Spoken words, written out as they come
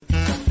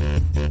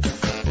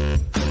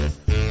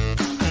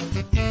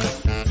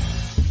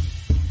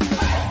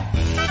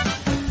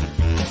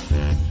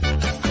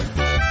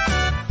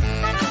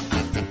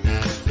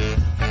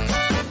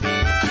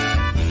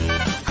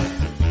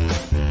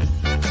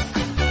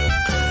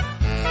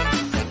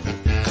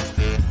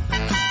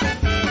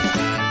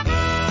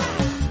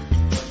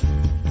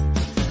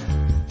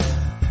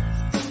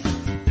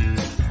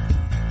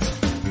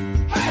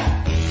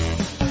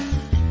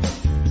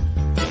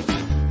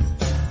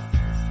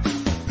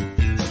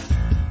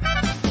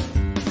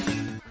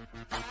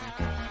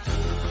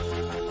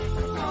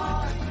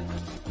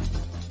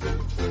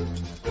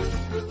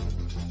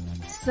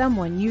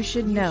Someone You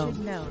Should Know.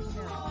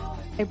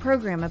 A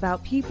program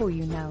about people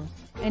you know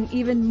and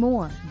even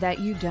more that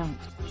you don't.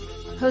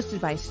 Hosted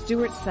by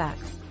Stuart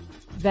Sachs,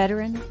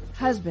 veteran,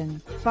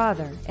 husband,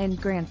 father,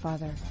 and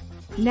grandfather.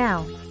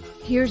 Now,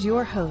 here's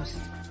your host,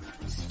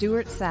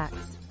 Stuart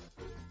Sachs.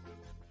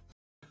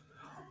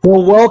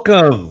 Well,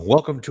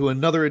 welcome to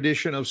another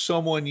edition of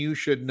Someone You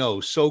Should Know.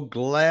 So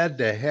glad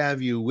to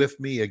have you with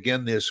me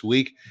again this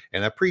week,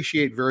 and I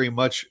appreciate very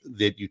much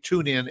that you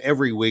tune in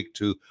every week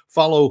to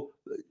follow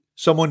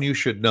Someone You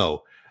Should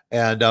Know.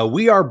 And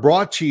we are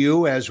brought to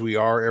you, as we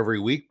are every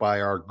week, by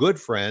our good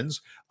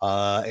friends.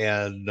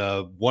 And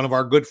one of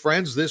our good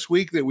friends this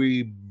week that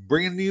we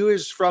bring to you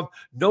is from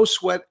No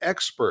Sweat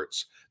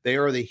Experts. They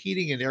are the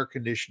heating and air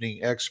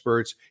conditioning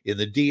experts in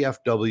the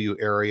DFW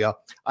area.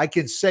 I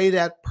can say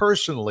that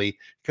personally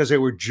because they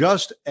were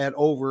just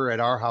over at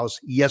our house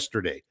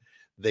yesterday.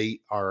 They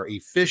are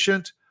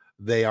efficient.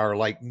 They are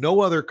like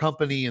no other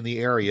company in the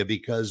area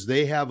because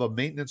they have a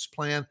maintenance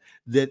plan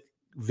that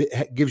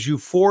gives you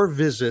 4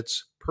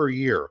 visits per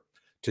year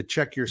to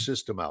check your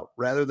system out,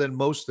 rather than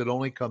most that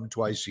only come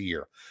twice a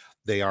year.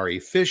 They are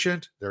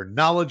efficient. They're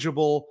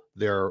knowledgeable.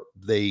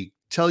 They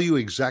tell you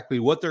exactly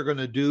what they're going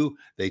to do.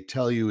 They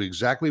tell you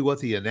exactly what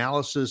the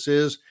analysis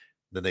is.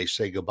 Then they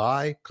say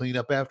goodbye, clean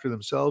up after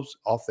themselves,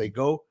 off they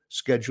go,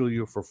 schedule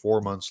you for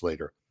 4 months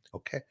later.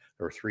 Okay.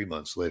 Or 3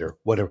 months later,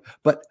 whatever.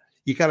 But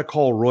you got to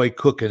call Roy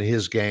Cook and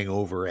his gang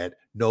over at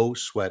No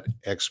Sweat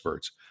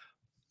Experts.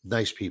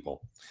 Nice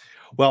people.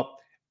 Well,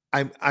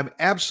 I'm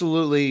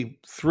absolutely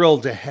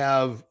thrilled to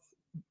have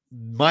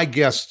my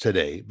guest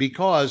today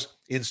because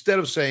instead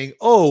of saying,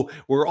 oh,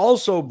 we're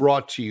also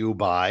brought to you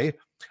by,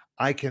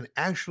 I can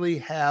actually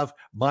have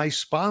my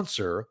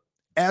sponsor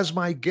as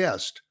my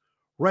guest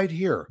right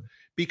here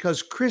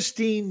because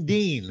Christine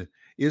Dean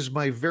is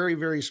my very,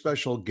 very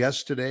special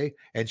guest today,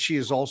 and she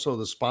is also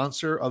the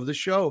sponsor of the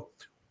show.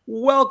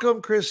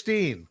 Welcome,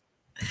 Christine.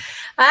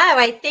 Oh,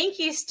 I thank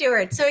you,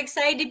 Stuart. So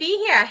excited to be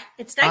here.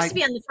 It's nice to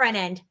be on the front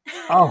end.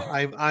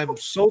 I'm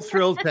so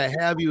thrilled to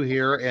have you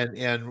here,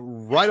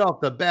 and right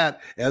off the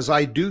bat, as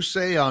I do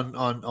say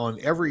on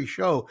every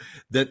show,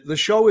 that the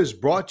show is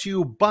brought to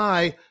you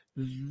by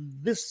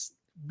this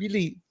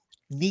really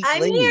neat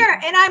I'm lady. here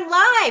and I'm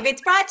live.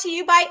 It's brought to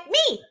you by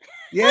me.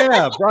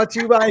 Yeah, brought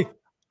to you by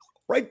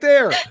right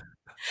there.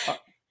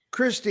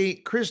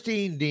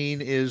 Christine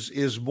Dean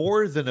is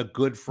more than a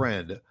good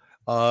friend.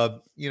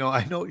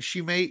 I know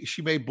she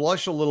may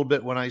blush a little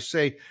bit when I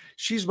say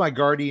she's my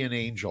guardian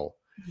angel,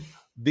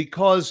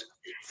 because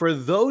for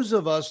those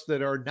of us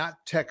that are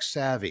not tech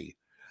savvy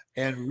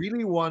and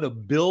really want to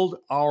build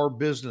our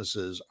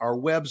businesses, our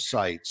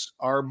websites,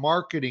 our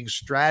marketing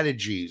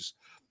strategies,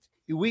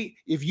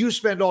 if you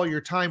spend all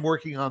your time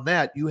working on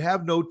that, you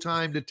have no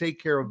time to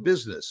take care of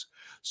business.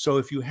 So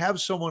if you have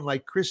someone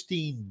like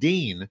Christine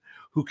Dean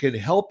who can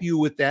help you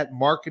with that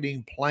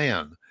marketing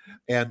plan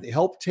and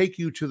help take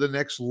you to the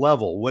next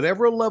level,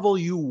 whatever level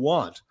you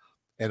want,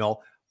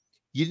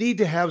 you need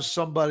to have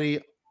somebody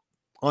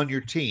on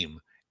your team.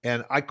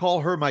 And I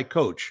call her my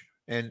coach,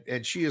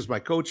 and she is my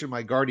coach and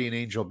my guardian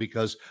angel,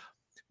 because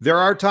there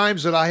are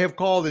times that I have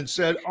called and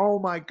said, oh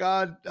my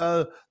God,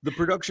 the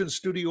production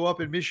studio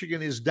up in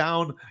Michigan is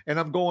down and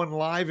I'm going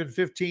live in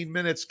 15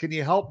 minutes. Can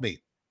you help me?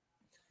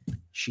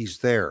 She's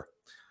there.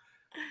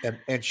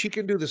 And she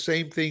can do the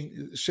same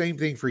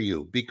thing for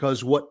you,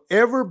 because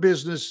whatever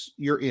business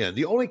you're in,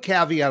 the only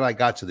caveat I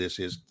got to this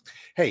is,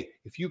 hey,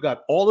 if you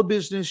got all the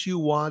business you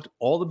want,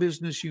 all the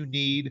business you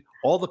need,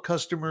 all the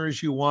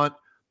customers you want,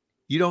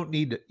 you don't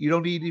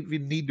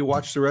even need to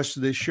watch the rest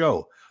of this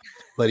show.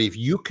 But if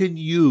you can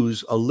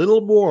use a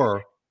little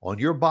more on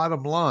your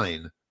bottom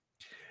line,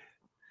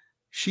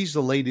 she's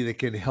the lady that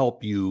can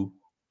help you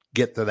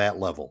get to that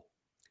level,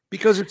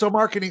 because it's a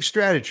marketing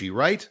strategy,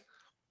 right?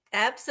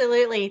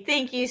 Absolutely.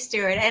 Thank you,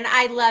 Stuart. And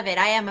I love it.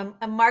 I am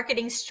a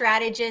marketing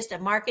strategist, a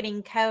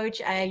marketing coach,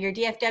 your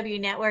DFW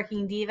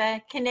networking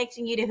diva,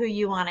 connecting you to who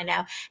you want to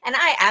know. And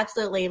I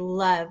absolutely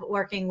love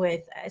working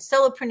with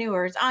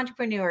solopreneurs,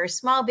 entrepreneurs,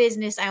 small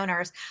business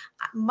owners.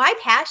 My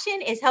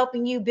passion is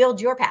helping you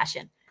build your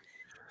passion.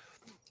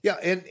 Yeah.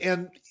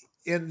 And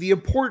the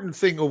important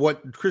thing of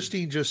what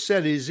Christine just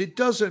said is, it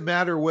doesn't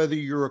matter whether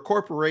you're a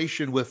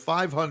corporation with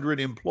 500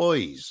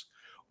 employees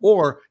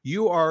or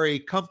you are a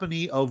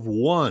company of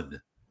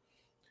 1.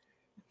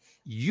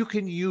 You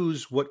can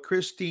use what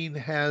Christine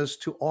has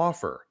to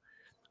offer,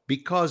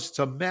 because it's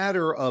a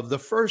matter of, the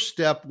first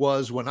step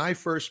was, when I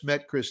first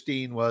met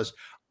Christine, was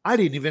I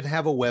didn't even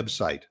have a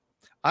website.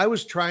 I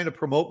was trying to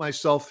promote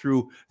myself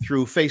through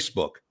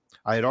Facebook.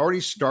 I had already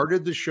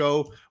started the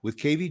show with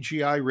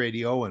KVGI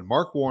Radio and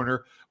Mark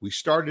Warner. We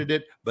started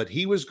it, but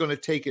he was going to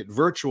take it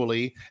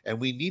virtually, and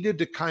we needed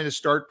to kind of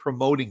start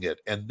promoting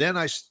it. And then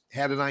I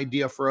had an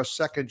idea for a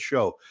second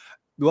show.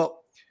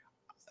 Well,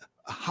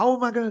 how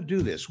am I going to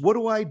do this? What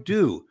do I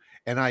do?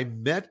 And I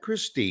met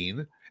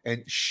Christine,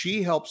 and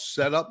she helped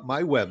set up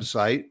my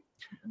website,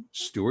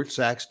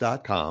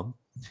 stuartsachs.com.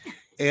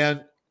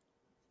 And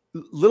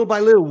little by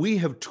little, we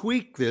have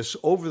tweaked this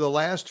over the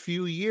last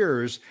few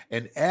years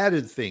and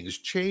added things,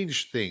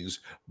 changed things,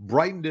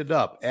 brightened it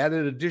up,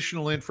 added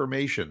additional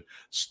information,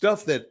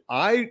 stuff that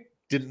I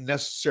didn't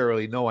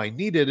necessarily know I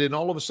needed. And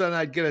all of a sudden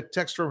I'd get a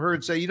text from her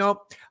and say,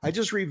 I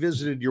just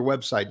revisited your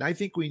website and I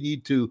think we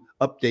need to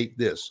update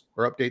this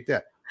or update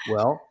that.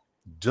 Well,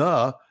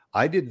 duh,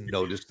 I didn't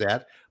notice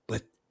that,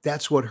 but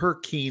that's what her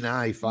keen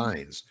eye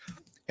finds.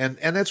 And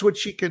that's what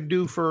she can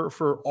do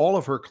for all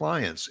of her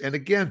clients. And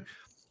again,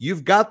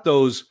 you've got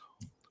those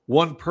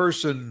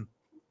one-person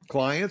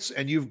clients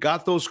and you've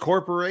got those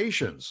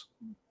corporations.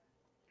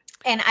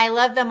 And I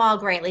love them all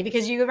greatly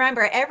because you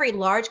remember every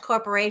large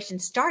corporation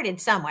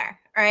started somewhere,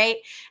 right?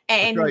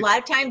 And right. A lot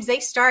of times they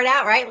start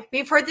out, right?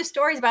 We've heard the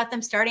stories about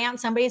them starting out in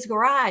somebody's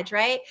garage,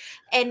 right?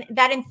 And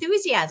that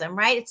enthusiasm,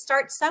 right? It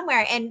starts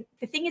somewhere. And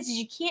the thing is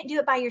you can't do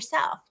it by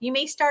yourself. You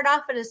may start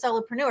off as a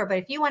solopreneur, but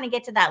if you want to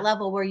get to that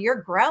level where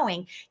you're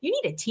growing, you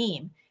need a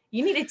team.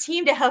 You need a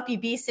team to help you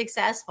be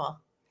successful.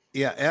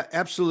 Yeah,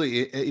 absolutely.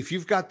 If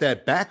you've got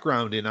that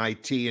background in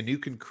IT and you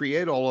can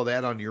create all of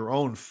that on your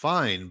own,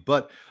 fine.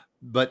 But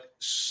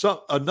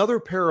another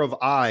pair of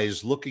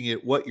eyes looking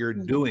at what you're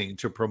doing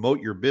to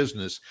promote your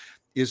business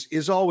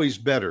is always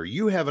better.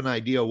 You have an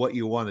idea what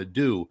you want to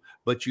do,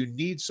 but you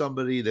need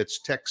somebody that's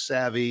tech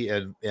savvy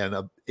and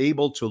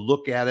able to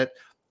look at it.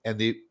 And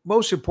the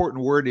most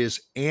important word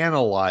is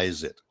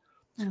analyze it.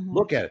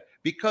 Look at it.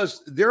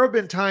 Because there have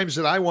been times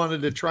that I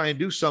wanted to try and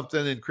do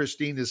something, and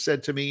Christine has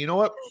said to me, you know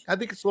what? I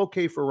think it's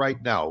okay for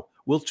right now.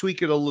 We'll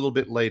tweak it a little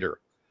bit later.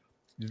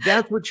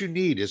 That's what you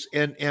need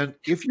and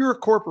if you're a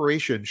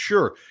corporation,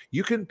 sure,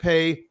 you can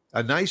pay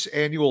a nice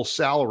annual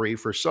salary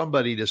for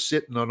somebody to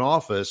sit in an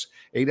office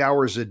 8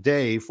 hours a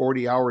day,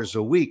 40 hours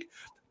a week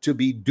to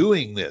be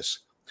doing this.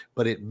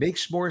 But it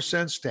makes more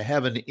sense to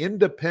have an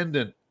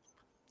independent,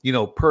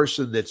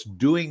 person that's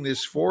doing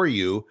this for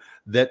you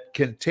that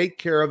can take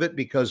care of it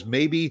because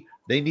maybe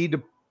they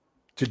need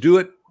to do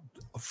it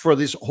for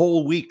this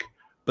whole week,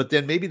 but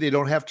then maybe they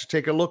don't have to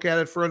take a look at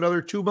it for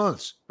another 2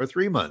 months or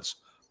 3 months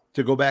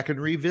to go back and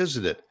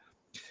revisit it.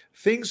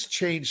 Things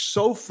change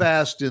so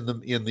fast in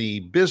the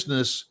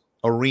business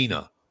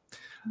arena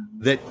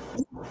that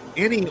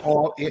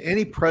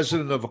any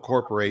president of a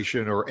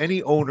corporation or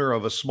any owner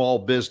of a small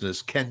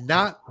business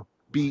cannot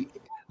be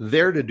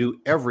there to do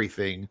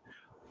everything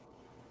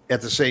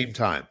at the same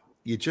time.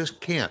 You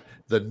just can't.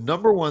 The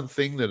number one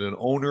thing that an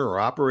owner or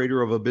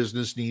operator of a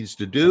business needs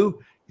to do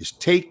is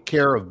take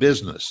care of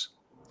business.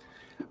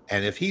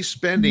 And if he's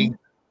spending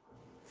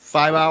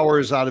 5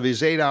 hours out of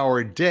his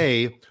 8-hour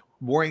day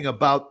worrying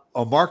about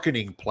a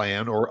marketing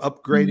plan or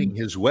upgrading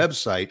his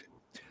website,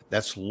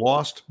 that's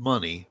lost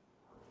money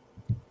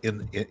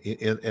in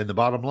the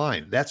bottom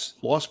line. That's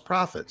lost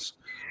profits.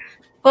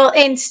 Well,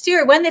 and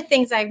Stuart, one of the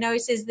things I've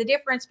noticed is the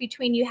difference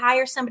between you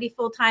hire somebody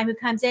full-time who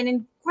comes in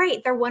and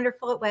great, they're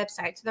wonderful at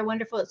websites, they're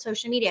wonderful at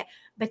social media,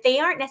 but they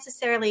aren't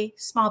necessarily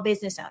small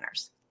business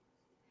owners.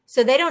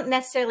 So they don't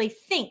necessarily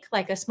think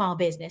like a small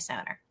business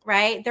owner,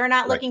 right? They're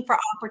not looking for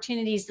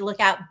opportunities to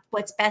look out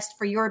what's best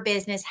for your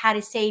business, how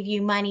to save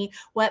you money,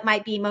 what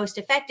might be most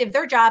effective.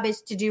 Their job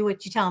is to do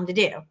what you tell them to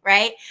do,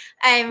 right?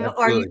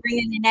 Or you bring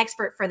in an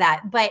expert for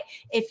that. But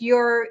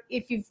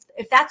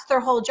if that's their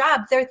whole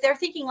job, they're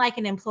thinking like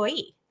an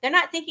employee. They're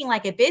not thinking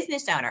like a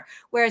business owner.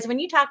 Whereas when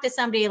you talk to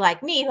somebody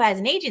like me who has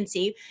an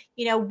agency,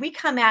 we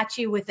come at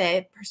you with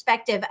a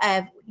perspective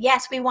of,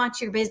 yes, we want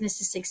your business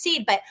to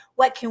succeed, but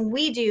what can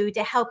we do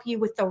to help you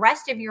with the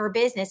rest of your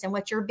business and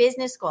what's your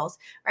business goals,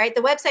 right?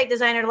 The website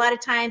designer, a lot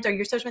of times, or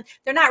your social,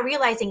 they're not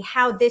realizing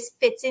how this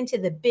fits into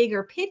the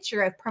bigger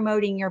picture of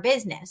promoting your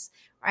business,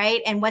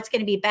 right? And what's going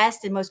to be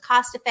best and most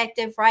cost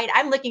effective, right?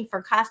 I'm looking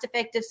for cost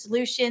effective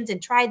solutions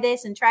and try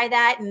this and try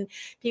that. And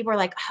people are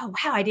like, oh,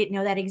 wow, I didn't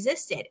know that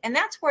existed. And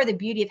that's where the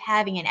beauty of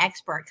having an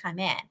expert come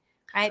in,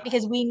 right?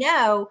 Because we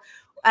know,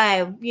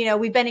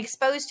 we've been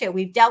exposed to it.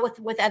 We've dealt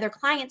with other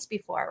clients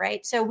before,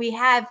 right? So we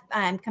have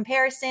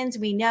comparisons.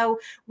 We know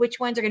which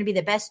ones are going to be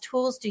the best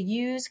tools to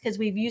use because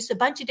we've used a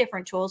bunch of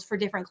different tools for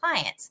different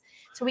clients.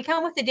 So we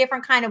come with a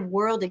different kind of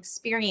world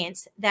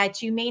experience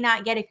that you may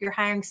not get if you're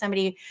hiring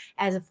somebody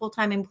as a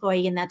full-time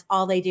employee and that's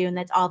all they do and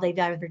that's all they've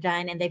ever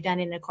done and they've done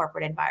it in a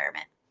corporate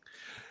environment.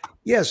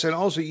 Yes, and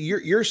also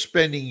you're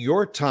spending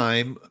your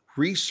time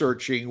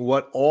researching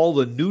what all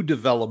the new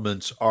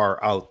developments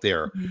are out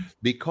there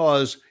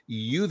because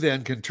you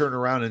then can turn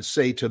around and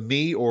say to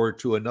me or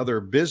to another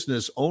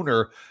business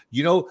owner,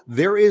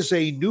 there is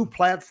a new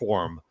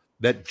platform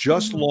that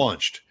just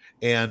launched.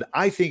 And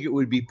I think it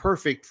would be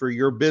perfect for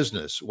your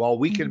business. While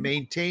we can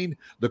maintain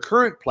the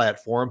current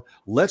platform,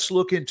 let's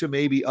look into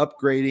maybe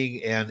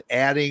upgrading and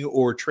adding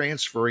or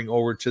transferring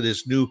over to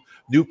this new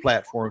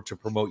platform to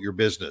promote your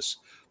business.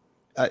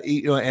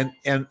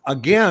 And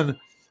again,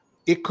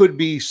 it could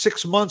be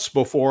 6 months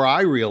before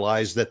I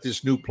realize that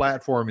this new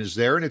platform is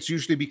there. And it's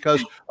usually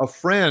because a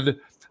friend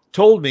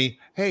told me,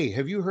 hey,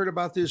 have you heard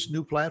about this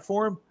new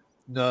platform?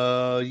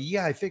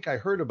 Yeah, I think I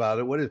heard about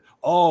it. What is?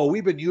 Oh,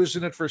 we've been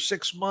using it for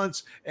 6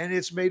 months and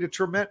it's made a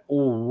tremendous.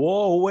 Oh,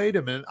 whoa, wait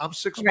a minute. I'm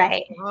 6 months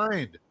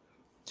behind.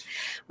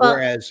 Well,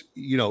 Whereas,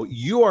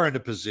 you are in a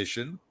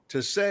position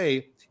to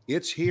say,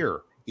 it's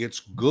here, it's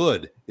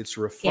good, it's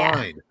yeah.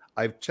 refined,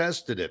 I've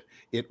tested it,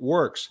 it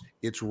works,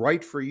 it's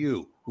right for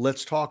you.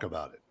 Let's talk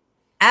about it.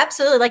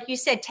 Absolutely. Like you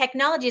said,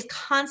 technology is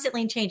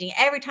constantly changing.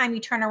 Every time you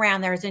turn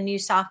around, there's a new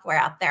software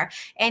out there.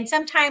 And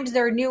sometimes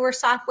they're newer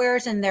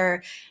softwares and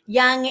they're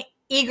young,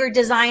 eager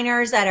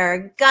designers that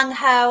are gung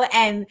ho.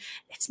 And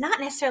it's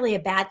not necessarily a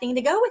bad thing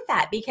to go with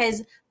that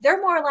because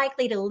they're more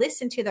likely to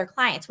listen to their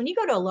clients. When you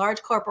go to a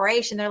large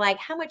corporation, they're like,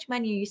 how much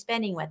money are you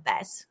spending with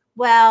this?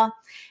 Well,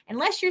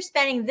 unless you're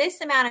spending this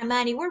amount of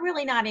money, we're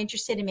really not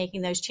interested in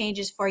making those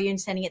changes for you and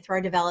sending it through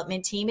our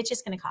development team. It's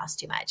just going to cost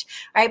too much,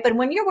 right? But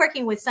when you're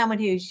working with someone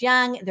who's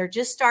young, they're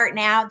just starting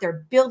out,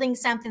 they're building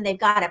something, they've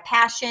got a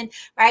passion,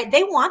 right?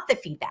 They want the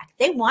feedback.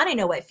 They want to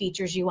know what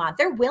features you want.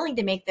 They're willing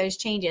to make those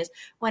changes.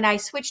 When I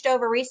switched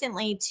over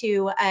recently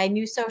to a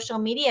new social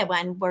media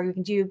one where you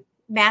can do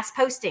mass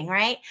posting,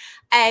 right?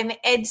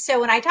 And so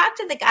when I talked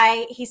to the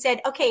guy, he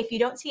said, okay, if you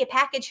don't see a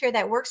package here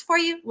that works for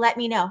you, let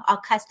me know. I'll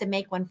custom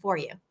make one for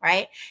you,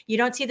 right? You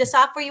don't see the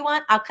software you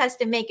want, I'll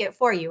custom make it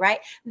for you, right?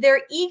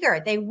 They're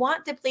eager. They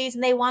want to please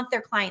and they want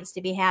their clients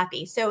to be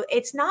happy. So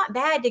it's not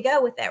bad to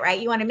go with it, right?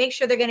 You want to make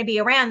sure they're going to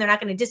be around. They're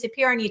not going to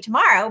disappear on you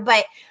tomorrow,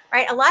 but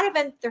right, a lot of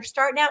them, they're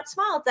starting out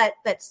small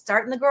that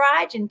start in the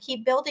garage and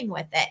keep building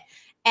with it.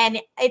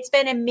 And it's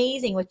been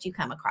amazing what you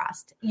come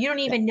across. You don't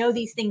even know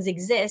these things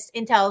exist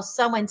until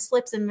someone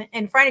slips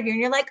in front of you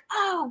and you're like,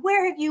 oh,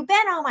 where have you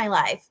been all my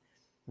life?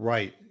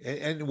 Right.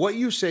 And what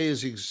you say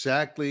is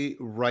exactly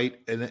right.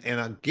 And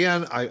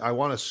again, I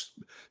want to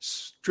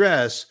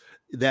stress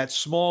that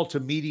small to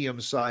medium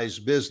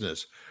sized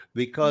business,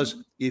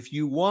 because if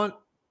you want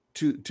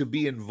to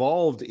be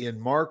involved in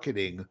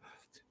marketing,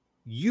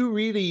 you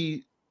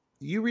really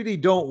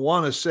don't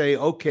want to say,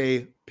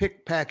 okay,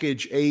 pick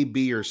package A,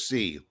 B, or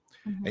C.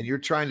 And you're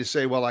trying to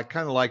say, well, I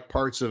kind of like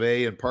parts of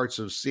A and parts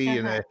of C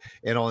and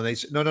all. And they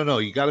say, no,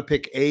 you got to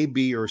pick A,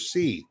 B, or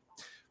C.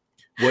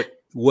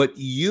 What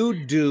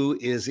you do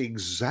is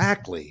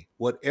exactly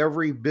what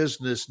every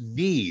business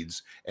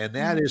needs, and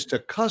that is to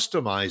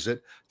customize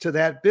it to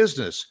that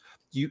business.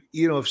 You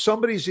know, if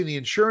somebody's in the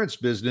insurance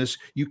business,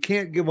 you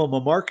can't give them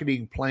a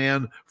marketing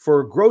plan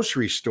for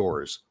grocery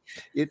stores.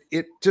 It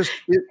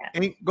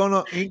ain't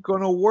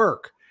gonna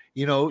work.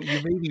 You know, you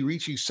may be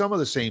reaching some of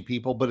the same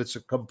people, but it's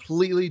a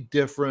completely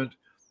different,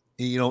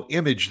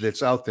 image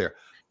that's out there.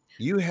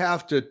 You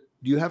have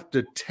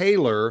to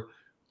tailor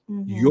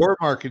your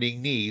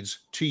marketing needs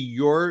to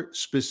your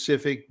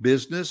specific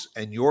business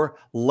and your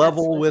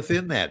level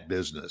within that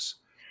business.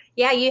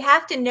 Yeah, you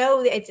have to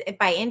know it's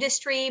by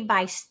industry,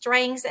 by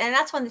strengths. And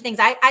that's one of the things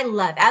I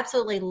love,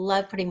 absolutely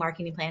love putting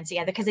marketing plans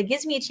together because it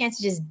gives me a chance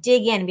to just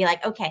dig in and be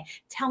like, okay,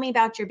 tell me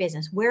about your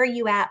business. Where are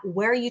you at?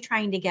 Where are you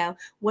trying to go?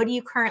 What are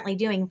you currently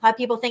doing? A lot of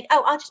people think,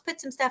 oh, I'll just put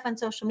some stuff on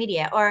social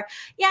media. Or,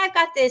 yeah, I've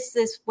got this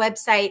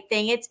website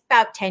thing. It's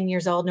about 10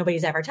 years old.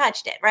 Nobody's ever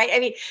touched it, right? I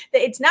mean,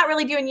 it's not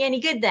really doing you any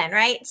good then,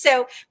 right?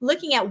 So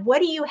looking at what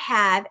do you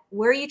have?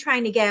 Where are you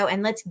trying to go?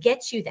 And let's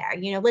get you there.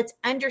 Let's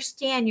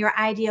understand your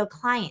ideal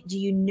client. Do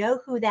you know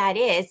who that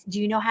is?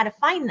 Do you know how to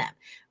find them,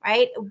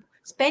 right?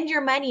 Spend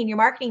your money and your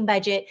marketing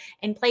budget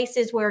in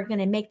places where it's going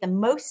to make the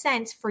most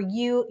sense for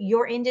you,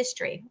 your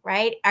industry,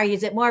 right? Or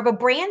is it more of a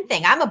brand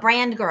thing? I'm a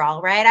brand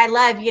girl, right? I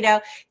love,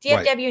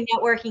 DFW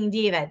Networking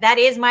Diva. That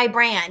is my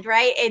brand,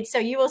 right? And so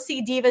you will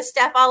see Diva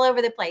stuff all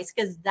over the place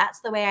because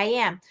that's the way I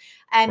am.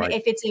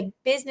 If it's a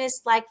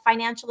business like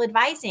financial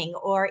advising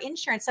or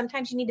insurance,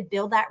 sometimes you need to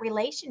build that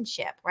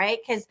relationship, right?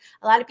 Because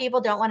a lot of people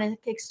don't want to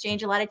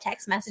exchange a lot of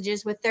text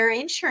messages with their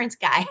insurance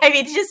guy. I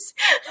mean, just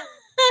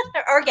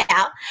or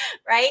gal,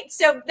 right?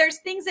 So there's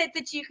things that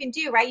you can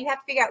do, right? You have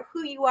to figure out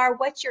who you are,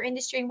 what's your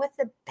industry, and what's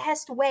the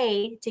best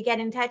way to get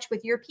in touch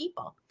with your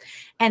people.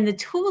 And the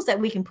tools that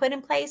we can put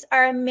in place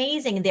are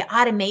amazing. The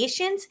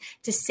automations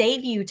to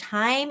save you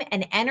time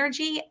and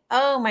energy,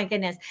 oh my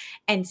goodness,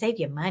 and save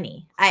you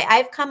money.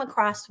 I've come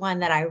across one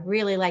that I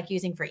really like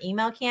using for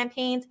email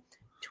campaigns,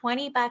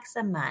 $20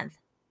 a month,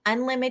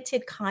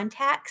 unlimited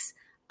contacts,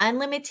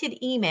 unlimited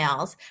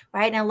emails,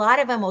 right? And a lot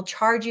of them will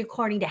charge you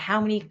according to how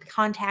many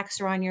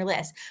contacts are on your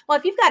list. Well,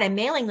 if you've got a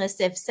mailing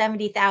list of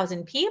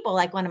 70,000 people,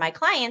 like one of my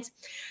clients,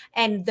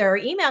 and their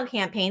email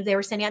campaigns they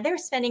were sending out, they were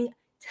spending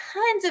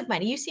tons of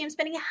money. You see them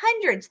spending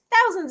hundreds,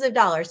 thousands of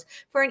dollars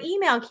for an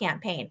email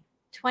campaign,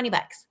 $20,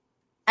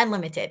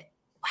 unlimited.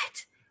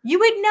 What? You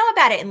wouldn't know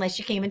about it unless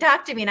you came and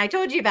talked to me and I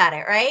told you about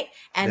it, right?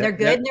 And they're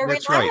good and they're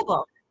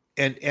reliable.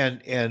 Right.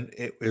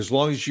 And as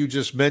long as you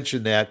just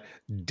mentioned that,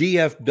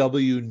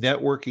 DFW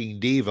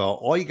Networking Diva,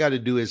 all you got to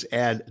do is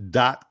add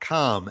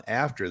 .com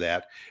after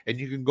that, and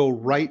you can go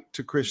right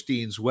to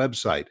Christine's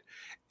website.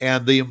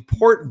 And the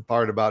important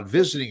part about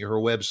visiting her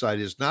website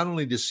is not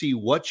only to see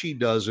what she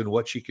does and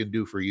what she can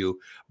do for you,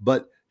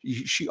 but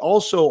she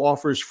also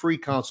offers free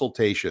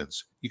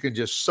consultations. You can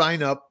just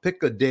sign up,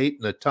 pick a date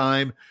and a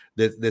time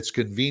that's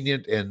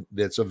convenient and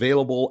that's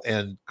available,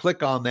 and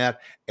click on that,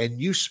 and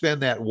you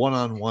spend that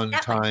one-on-one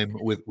time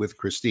with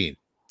Christine.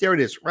 There it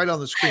is, right on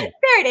the screen.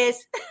 There it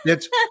is.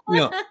 That's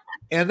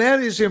And that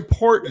is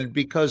important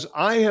because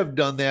I have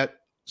done that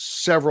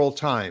several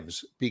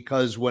times,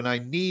 because when I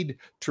need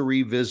to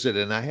revisit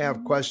and I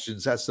have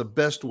questions, that's the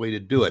best way to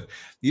do it.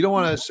 You don't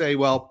want to say,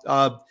 well,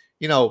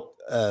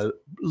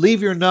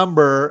 leave your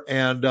number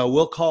and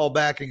we'll call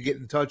back and get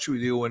in touch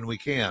with you when we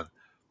can.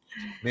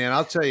 Man,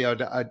 I'll tell you,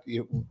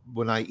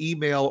 when I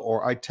email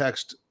or I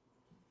text,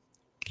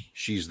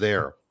 she's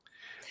there.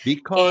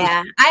 Because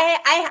yeah,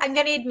 I'm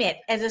going to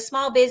admit, as a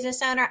small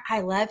business owner, I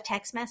love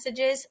text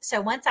messages.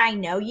 So once I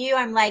know you,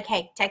 I'm like,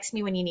 hey, text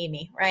me when you need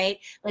me, right?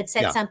 Let's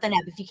set something up.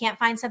 If you can't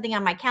find something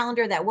on my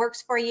calendar that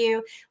works for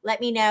you, let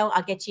me know.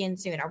 I'll get you in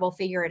sooner. We'll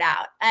figure it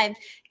out.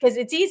 Because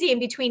it's easy in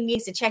between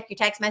meetings to check your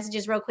text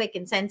messages real quick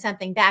and send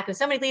something back. If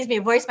somebody leaves me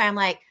a voicemail, I'm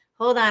like,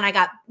 hold on, I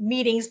got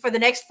meetings for the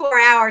next 4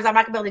 hours. I'm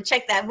not gonna be able to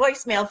check that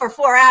voicemail for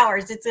 4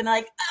 hours. It's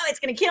it's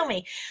gonna kill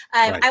me.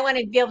 Right. I want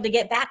to be able to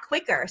get back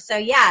quicker. So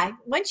yeah,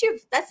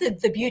 that's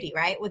the beauty,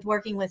 right? With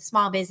working with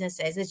small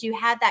businesses is you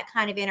have that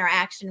kind of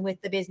interaction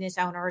with the business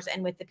owners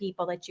and with the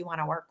people that you want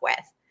to work with.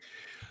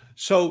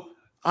 So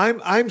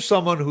I'm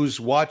someone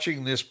who's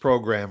watching this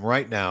program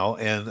right now,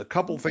 and a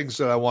couple things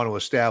that I want to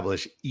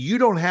establish. You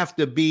don't have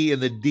to be in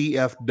the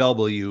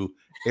DFW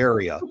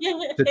area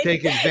to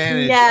take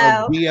advantage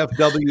of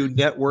DFW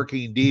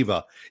Networking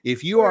Diva.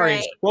 If you are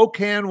in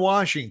Spokane,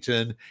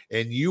 Washington,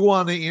 and you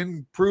want to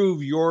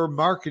improve your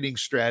marketing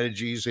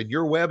strategies and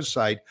your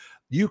website,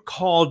 you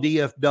call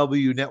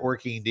DFW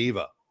Networking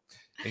Diva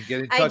and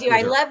get in touch with her.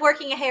 I love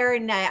working here,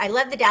 and I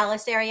love the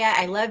Dallas area.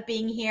 I love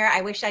being here. I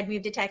wish I'd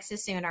moved to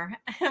Texas sooner.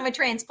 I'm a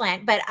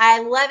transplant, but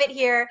I love it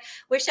here.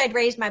 Wish I'd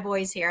raised my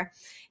boys here.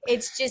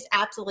 It's just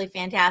absolutely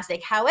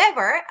fantastic.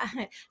 However,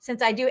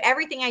 since I do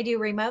everything I do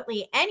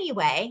remotely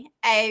anyway,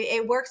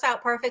 it works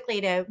out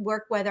perfectly to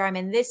work whether I'm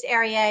in this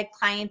area,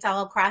 clients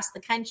all across the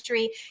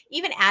country,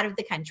 even out of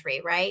the country,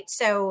 right?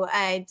 So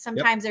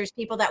sometimes there's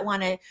people that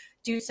want to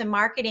do some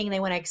marketing. They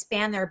want to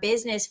expand their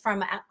business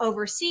from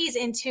overseas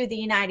into the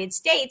United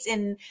States.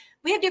 And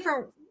we have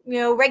different,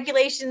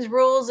 regulations,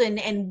 rules,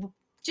 and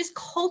just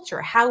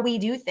culture, how we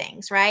do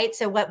things, right?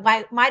 So what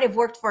might have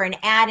worked for an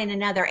ad in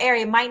another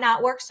area might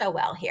not work so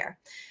well here.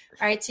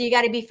 All right. So you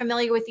got to be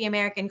familiar with the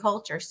American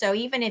culture. So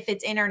even if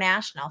it's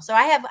international. So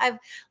I've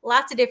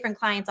lots of different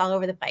clients all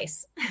over the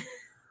place.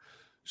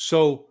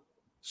 So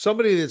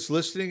somebody that's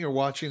listening or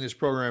watching this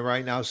program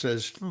right now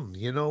says,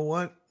 you know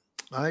what?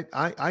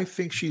 I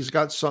think she's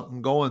got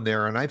something going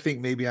there, and I think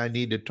maybe I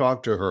need to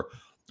talk to her.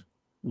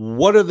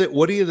 What are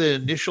the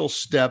initial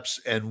steps,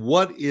 and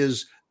what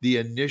is the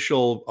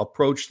initial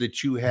approach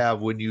that you have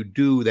when you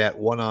do that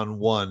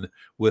one-on-one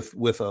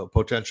with a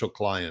potential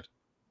client?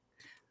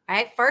 All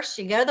right. First,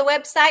 you go to the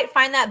website,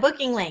 find that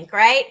booking link,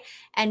 right?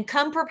 And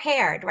come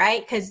prepared,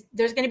 right? Because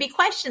there's going to be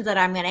questions that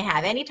I'm going to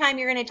have. Anytime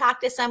you're going to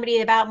talk to somebody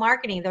about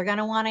marketing, they're going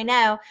to want to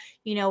know,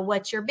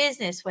 what's your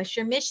business? What's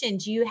your mission?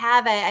 Do you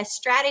have a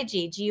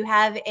strategy? Do you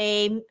have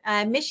a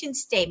mission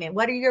statement?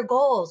 What are your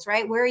goals,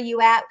 right? Where are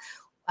you at?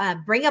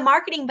 Bring a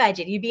marketing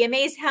budget. You'd be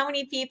amazed how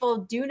many people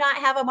do not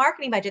have a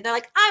marketing budget. They're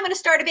like, I'm going to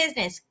start a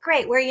business.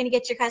 Great. Where are you going to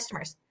get your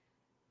customers?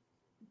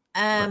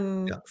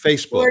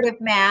 Facebook, word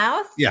of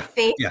mouth,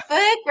 Facebook,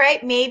 right?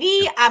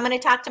 Maybe I'm going to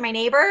talk to my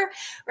neighbor,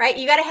 right?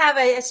 You got to have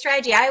a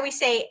strategy. I always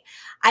say,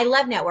 I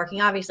love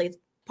networking. Obviously, it's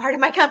part of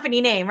my company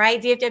name,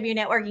 right? DFW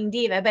Networking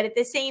Diva. But at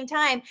the same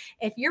time,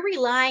 if you're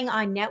relying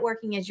on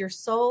networking as your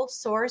sole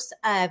source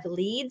of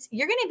leads,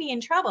 you're going to be in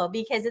trouble,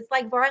 because it's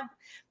like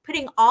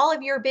putting all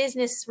of your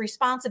business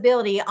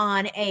responsibility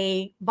on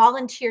a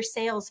volunteer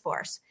sales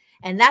force.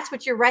 And that's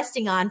what you're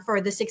resting on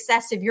for the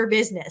success of your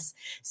business.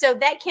 So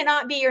that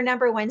cannot be your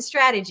number one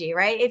strategy,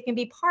 right? It can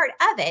be part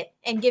of it,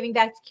 and giving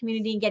back to the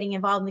community and getting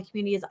involved in the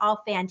community is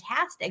all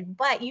fantastic,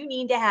 but you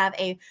need to have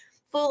a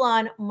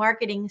full-on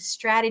marketing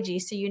strategy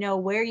so you know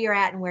where you're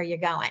at and where you're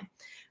going,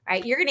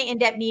 right? You're going to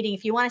end up needing,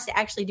 if you want us to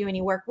actually do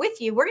any work with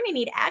you, we're going to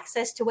need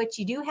access to what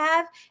you do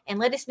have and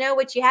let us know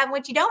what you have and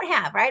what you don't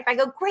have, right? If I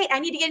go, great, I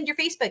need to get into your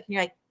Facebook, and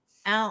you're like,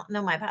 I don't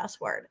know my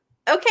password.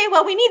 Okay,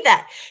 well, we need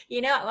that.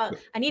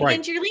 I need to get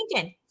into your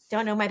LinkedIn.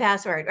 Don't know my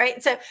password,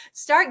 right? So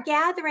start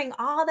gathering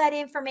all that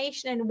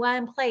information in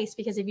one place,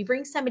 because if you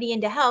bring somebody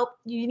in to help,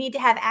 you need to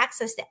have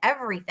access to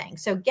everything.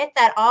 So get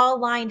that all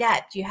lined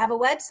up. Do you have a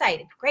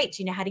website? Great.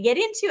 Do you know how to get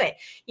into it?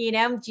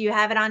 Do you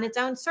have it on its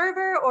own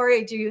server, or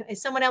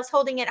is someone else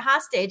holding it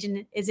hostage?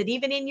 And is it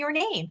even in your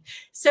name?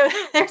 So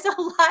there's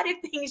a lot of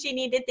things you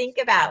need to think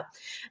about.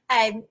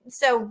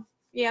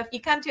 If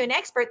you come to an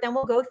expert, then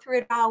we'll go through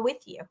it all with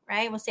you,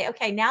 right? We'll say,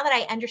 okay, now that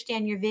I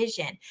understand your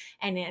vision,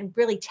 and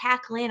really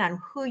tackle in on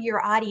who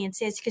your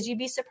audience is, because you'd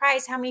be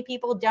surprised how many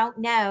people don't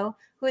know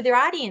who their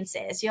audience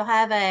is. You'll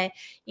have I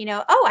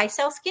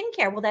sell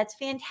skincare. Well, that's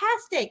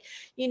fantastic.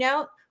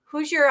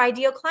 Who's your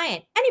ideal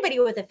client?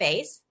 Anybody with a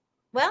face.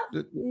 Well,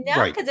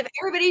 no, because if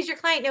everybody's your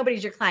client,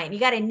 nobody's your client.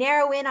 You got to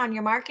narrow in on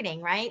your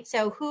marketing, right?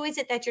 So who is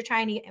it that you're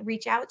trying to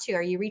reach out to?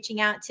 Are you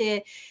reaching out to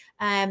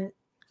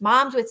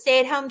moms with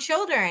stay-at-home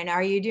children?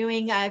 Are you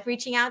doing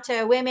reaching out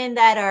to women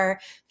that are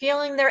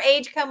feeling their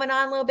age coming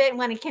on a little bit and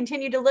want to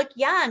continue to look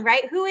young,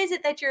 right? Who is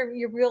it that your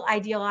real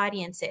ideal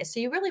audience is? So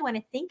you really want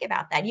to think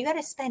about that. You got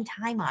to spend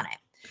time on it.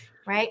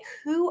 Right?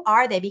 Who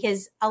are they?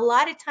 Because a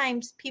lot of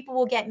times people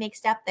will get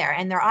mixed up there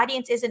and their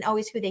audience isn't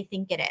always who they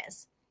think it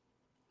is.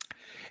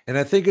 And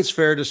I think it's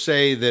fair to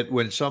say that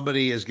when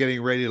somebody is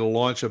getting ready to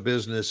launch a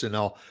business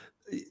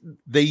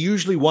they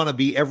usually want to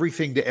be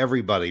everything to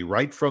everybody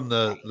right from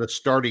the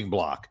starting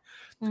block.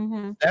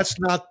 Mm-hmm. That's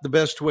not the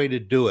best way to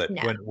do it.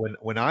 No.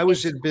 When I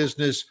was in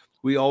business,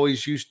 we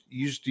always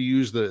used to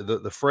use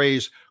the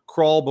phrase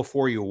crawl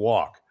before you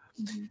walk.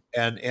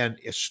 Mm-hmm. And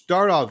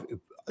start off,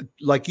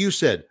 like you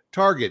said,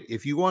 target.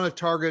 If you want to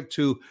target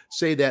to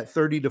say that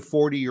 30 to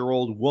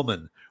 40-year-old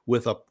woman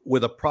with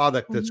a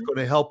product that's going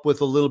to help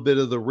with a little bit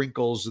of the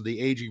wrinkles of the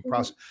aging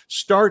process,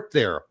 start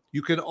there.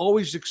 You can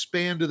always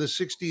expand to the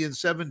 60 and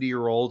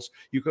 70-year-olds.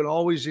 You can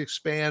always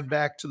expand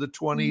back to the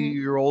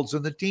 20-year-olds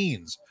and the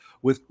teens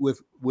with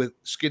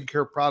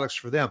skincare products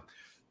for them.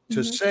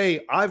 To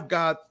say, I've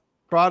got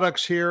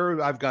products here,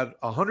 I've got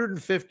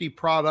 150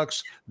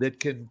 products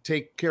that can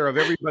take care of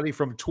everybody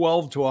from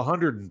 12 to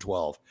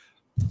 112.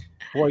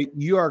 Boy,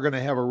 you are going to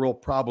have a real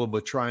problem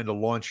with trying to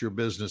launch your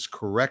business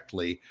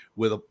correctly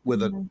with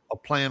a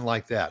plan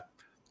like that.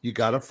 You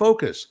got to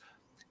focus.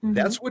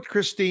 That's what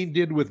Christine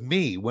did with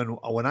me.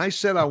 When I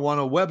said I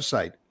want a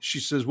website, she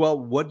says, well,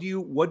 what do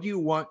you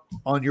want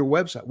on your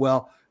website?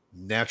 Well,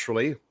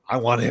 naturally, I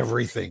want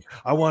everything.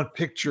 I want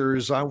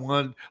pictures. I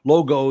want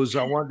logos.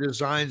 I want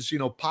designs,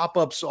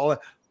 pop-ups, all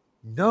that.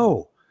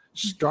 No,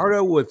 start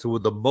out with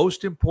the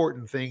most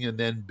important thing and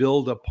then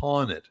build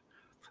upon it.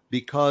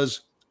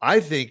 Because I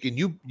think, and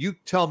you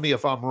tell me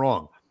if I'm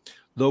wrong,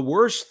 the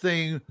worst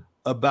thing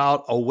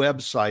about a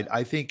website,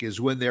 I think,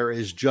 is when there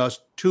is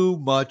just too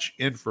much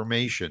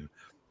information.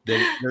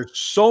 There's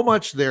so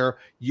much there,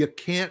 you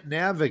can't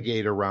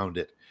navigate around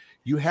it.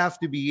 You have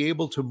to be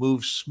able to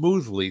move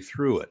smoothly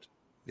through it.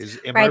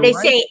 They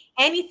say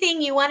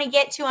anything you want to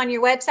get to on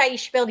your website, you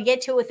should be able to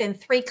get to within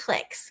 3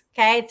 clicks.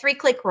 Okay.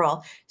 3-click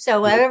rule.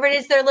 So whatever it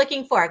is they're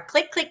looking for,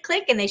 click, click,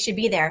 click, and they should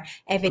be there.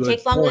 If it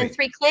takes longer than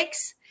 3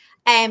 clicks,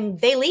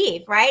 they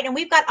leave, right? And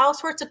we've got all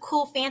sorts of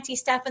cool, fancy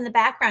stuff in the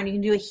background. You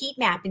can do a heat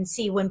map and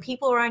see when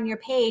people are on your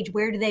page,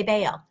 where do they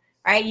bail,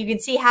 right? You can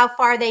see how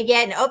far they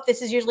get, and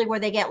this is usually where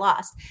they get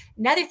lost.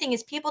 Another thing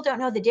is people don't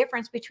know the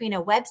difference between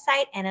a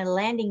website and a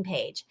landing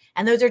page.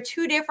 And those are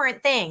 2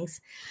 different things.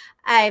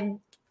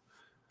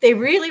 They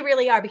really,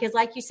 really are, because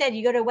like you said,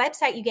 you go to a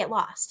website, you get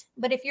lost.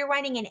 But if you're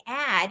running an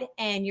ad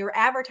and you're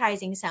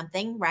advertising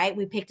something, right?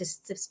 We picked a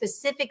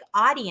specific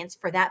audience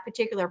for that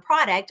particular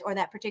product or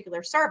that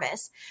particular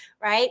service,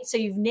 right? So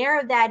you've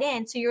narrowed that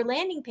in. So your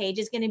landing page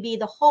is going to be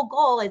the whole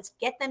goal. It's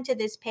get them to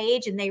this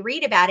page and they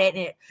read about it,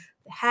 and it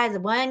has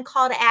one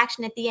call to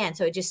action at the end.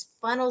 So it just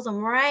funnels them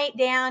right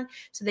down.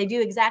 So they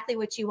do exactly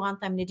what you want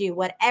them to do,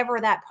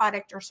 whatever that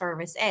product or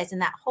service is. And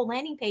that whole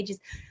landing page is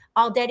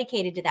all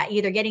dedicated to that,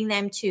 either getting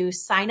them to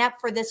sign up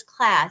for this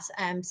class,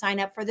 sign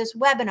up for this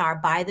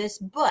webinar, buy this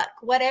book,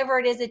 whatever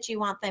it is that you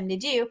want them to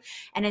do.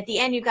 And at the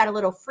end, you've got a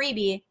little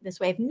freebie this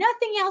way. If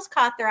nothing else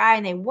caught their eye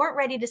and they weren't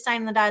ready to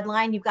sign the dotted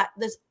line, you've got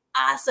this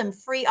awesome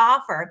free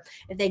offer.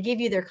 If they give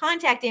you their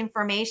contact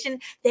information,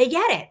 they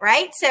get it,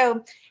 right?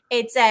 So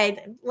it's a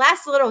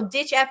last little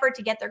ditch effort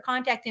to get their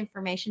contact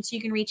information so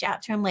you can reach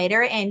out to them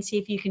later and see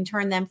if you can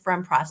turn them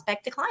from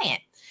prospect to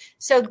client.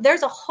 So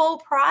there's a whole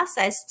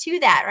process to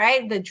that,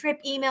 right? The drip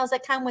emails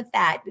that come with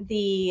that,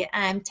 the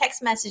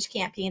text message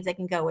campaigns that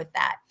can go with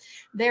that.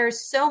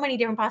 There's so many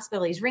different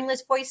possibilities,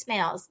 ringless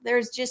voicemails.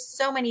 There's just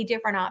so many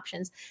different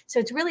options. So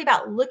it's really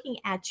about looking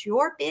at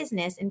your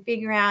business and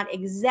figuring out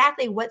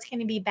exactly what's going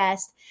to be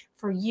best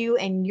for you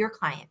and your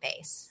client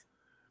base.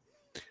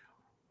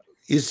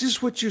 Is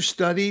this what you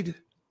studied?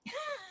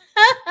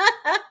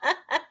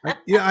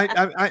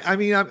 I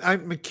mean,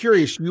 I'm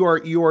curious. You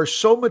are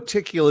so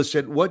meticulous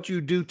at what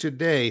you do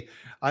today.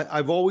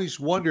 I've always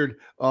wondered,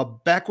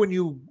 back when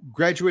you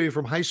graduated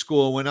from high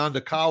school and went on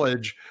to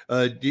college,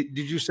 did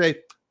you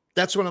say,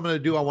 that's what I'm going to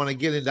do? I want to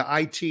get into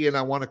IT and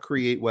I want to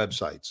create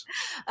websites.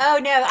 Oh,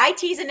 no,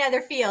 IT is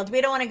another field.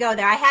 We don't want to go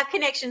there. I have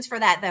connections for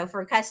that, though,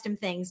 for custom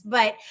things.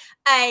 But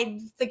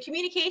the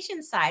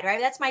communications side,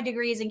 right? That's my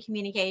degrees in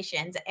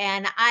communications.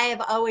 And I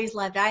have always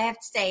loved it. I have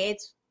to say,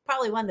 it's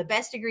probably one of the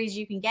best degrees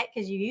you can get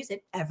because you use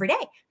it every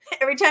day,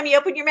 every time you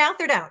open your mouth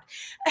or don't.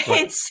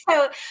 Right. And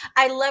so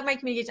I love my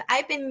communication.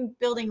 I've been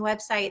building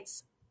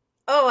websites.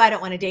 Oh, I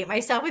don't want to date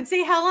myself and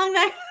say how long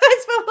that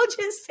was, but we'll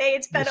just say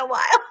it's been a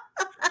while.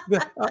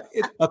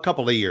 A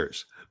couple of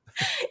years.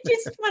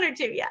 Just 1 or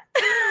 2, yeah.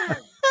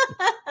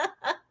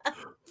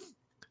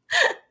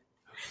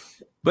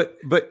 But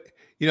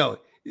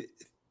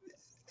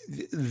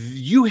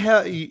you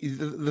have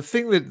the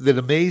thing that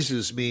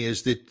amazes me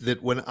is that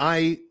when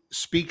I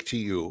speak to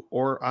you,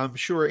 or I'm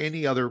sure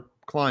any other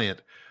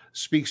client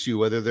speaks to you,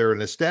 whether they're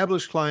an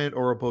established client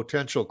or a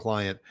potential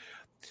client,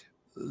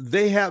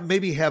 they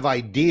have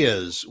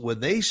ideas. When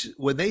they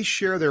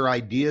share their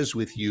ideas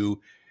with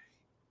you,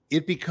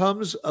 it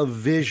becomes a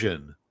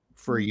vision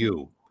for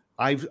you.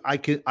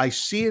 I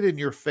see it in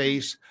your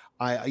face.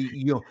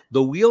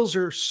 The wheels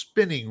are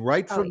spinning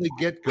right Oh, from the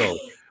get-go.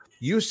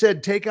 You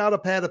said take out a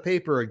pad of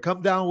paper and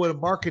come down with a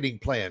marketing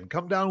plan.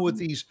 Come down with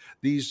these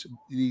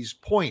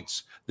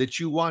points that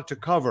you want to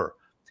cover.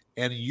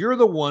 And you're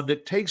the one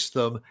that takes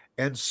them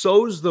and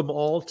sews them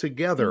all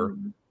together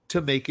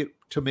to make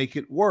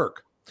it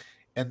work.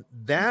 And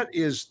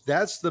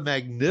that's the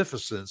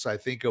magnificence, I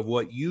think, of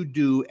what you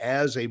do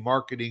as a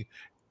marketing.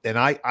 And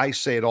I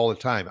say it all the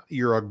time.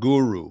 You're a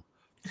guru.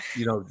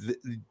 You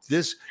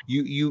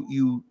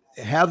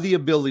have the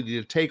ability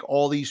to take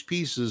all these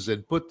pieces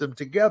and put them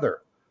together,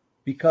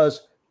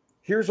 because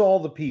here's all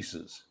the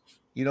pieces.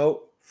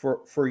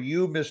 For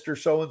you, Mr.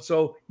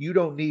 So-and-so, you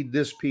don't need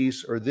this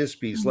piece or this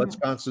piece. Let's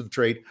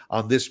concentrate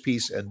on this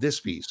piece and this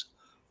piece.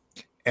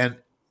 And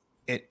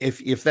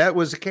if that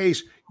was the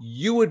case,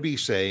 you would be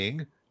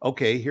saying,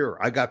 okay, here,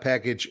 I got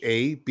package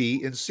A,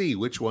 B, and C.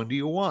 Which one do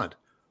you want?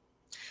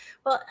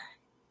 Well,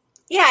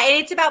 yeah,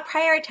 and it's about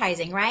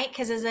prioritizing, right?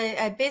 Because as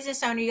a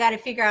business owner, you got to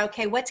figure out,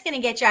 okay, what's going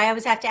to get you? I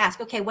always have to ask,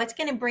 okay, what's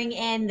going to bring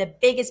in the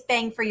biggest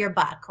bang for your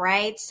buck,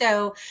 right?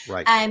 So,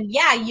 right.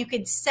 Yeah, you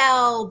could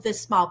sell the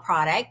small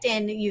product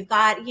and you've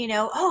got,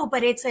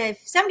 but it's a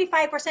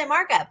 75%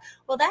 markup.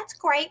 Well, that's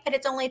great, but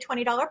it's only a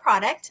 $20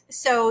 product.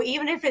 So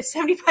even if it's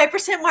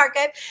 75%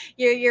 markup,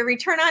 your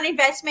return on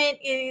investment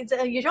is,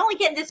 you're only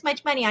getting this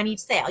much money on each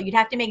sale. You'd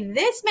have to make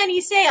this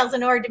many sales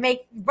in order to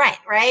make rent,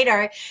 right?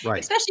 Or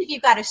especially if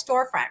you've got a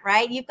storefront,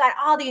 right? You've got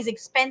all these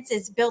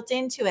expenses built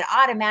into it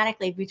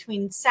automatically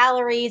between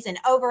salaries and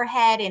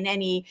overhead and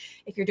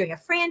if you're doing a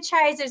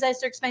franchise, there's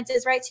extra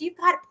expenses, right? So you've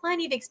got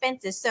plenty of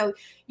expenses. So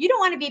you don't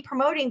want to be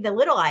promoting the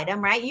little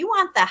item, right? You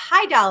want the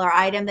high dollar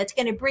item that's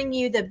going to bring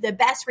you the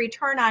best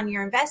return on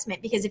your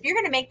investment. Because if you're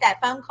going to make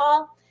that phone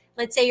call,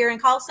 let's say you're going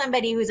to call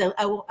somebody who's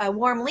a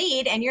warm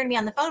lead and you're going to be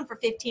on the phone for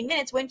 15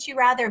 minutes. Wouldn't you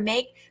rather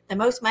make the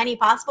most money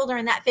possible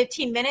during that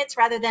 15 minutes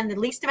rather than the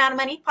least amount of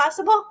money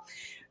possible?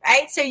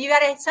 Right. So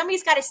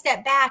somebody's got to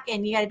step back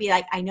and you got to be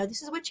like, I know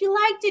this is what you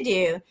like to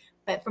do,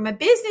 but from a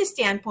business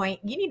standpoint,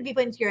 you need to be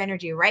putting your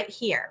energy right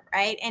here.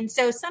 Right. And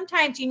so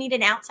sometimes you need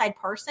an outside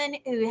person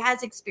who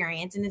has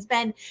experience and has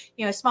been,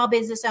 a small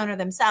business owner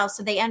themselves.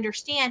 So they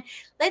understand,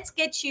 let's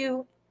get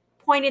you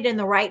pointed in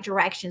the right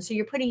direction. So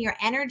you're putting your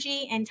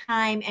energy and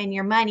time and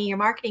your money, your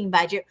marketing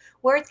budget,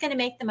 where it's going to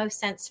make the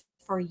most sense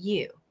for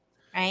you.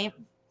 Right.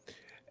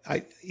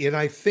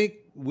 I think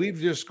we've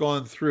just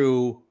gone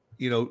through,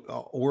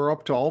 we're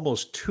up to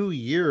almost 2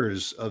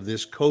 years of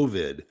this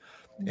COVID,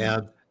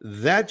 and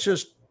that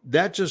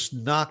just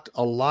knocked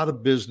a lot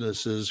of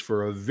businesses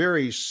for a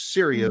very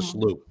serious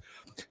loop.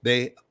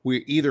 They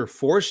were either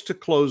forced to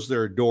close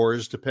their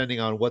doors, depending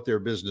on what their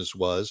business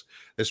was.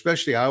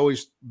 Especially, I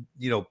always,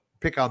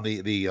 pick on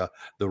the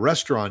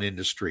restaurant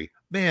industry.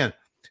 Man,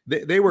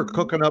 they were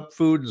cooking up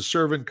food and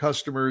serving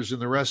customers in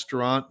the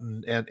restaurant,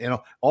 and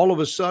all of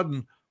a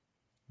sudden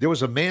there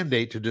was a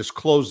mandate to just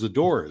close the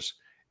doors.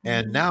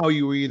 And now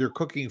you were either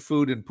cooking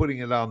food and putting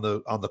it on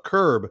the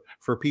curb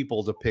for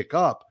people to pick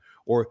up,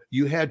 or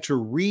you had to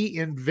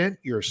reinvent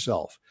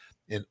yourself.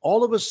 And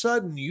all of a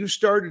sudden you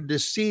started to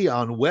see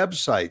on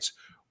websites,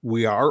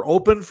 we are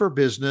open for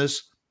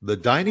business. The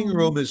dining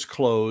room is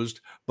closed,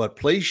 but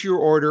place your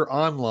order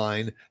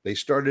online. They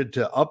started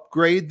to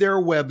upgrade their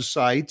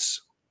websites,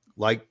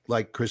 like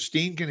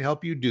Christine can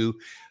help you do,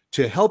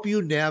 to help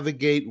you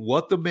navigate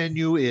what the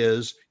menu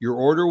is. Your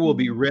order will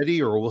be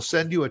ready, or we'll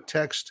send you a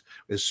text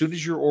as soon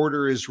as your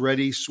order is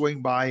ready.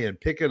 Swing by and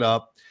pick it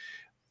up.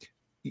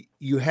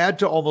 You had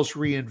to almost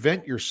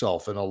reinvent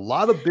yourself. And a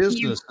lot of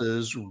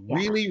businesses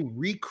really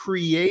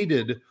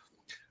recreated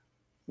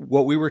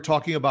what we were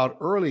talking about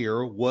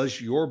earlier,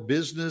 was your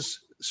business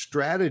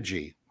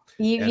strategy.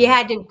 You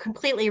had to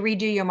completely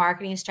redo your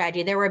marketing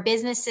strategy. There were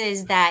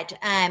businesses that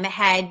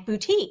had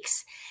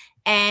boutiques,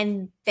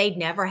 and they'd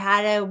never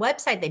had a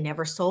website. They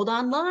never sold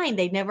online.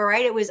 They'd never,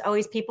 right? It was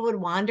always people would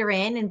wander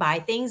in and buy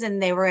things,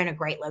 and they were in a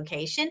great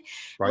location,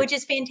 which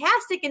is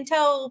fantastic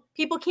until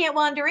people can't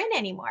wander in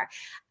anymore.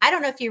 I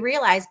don't know if you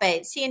realize,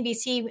 but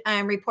CNBC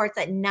reports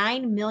that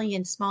 9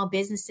 million small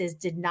businesses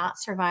did not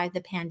survive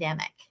the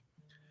pandemic.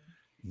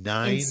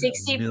 9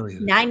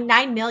 million.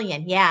 9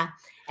 million. Yeah.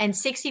 And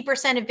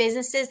 60% of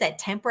businesses that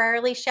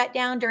temporarily shut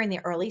down during the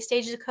early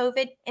stages of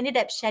COVID ended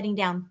up shutting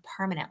down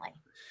permanently.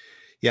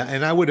 Yeah,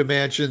 and I would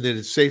imagine that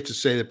it's safe to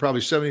say that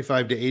probably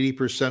 75 to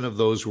 80% of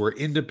those were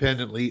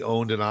independently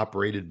owned and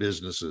operated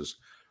businesses,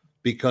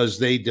 because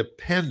they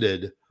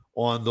depended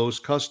on those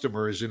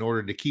customers in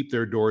order to keep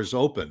their doors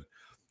open.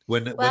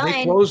 When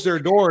they closed their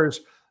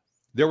doors,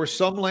 there were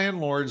some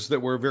landlords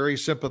that were very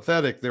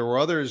sympathetic. There were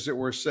others that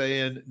were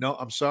saying, no,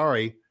 I'm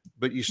sorry,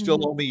 but you still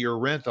owe me your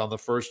rent on the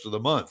first of the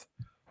month.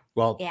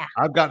 Well,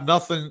 I've got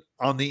nothing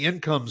on the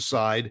income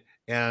side,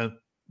 and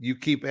you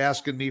keep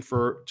asking me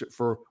for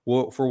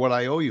what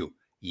I owe you.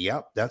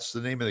 Yep, that's the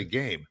name of the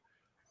game.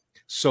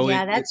 So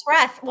that's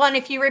rough. Well, and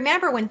if you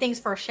remember when things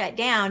first shut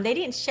down, they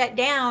didn't shut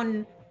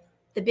down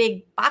the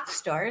big box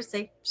stores;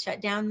 they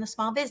shut down the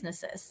small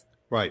businesses.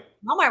 Right.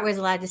 Walmart was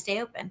allowed to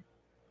stay open.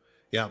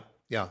 Yeah.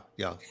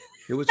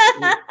 It was,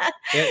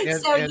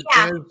 So and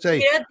yeah, I'd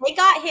say, they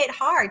got hit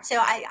hard. So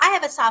I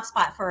have a soft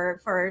spot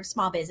for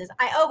small business.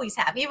 I always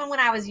have. Even when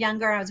I was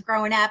younger, I was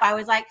growing up, I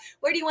was like,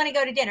 where do you want to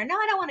go to dinner? No,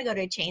 I don't want to go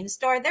to a chain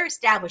store. They're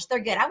established. They're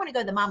good. I want to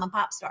go to the mom and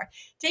pop store.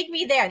 Take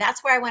me there.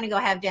 That's where I want to go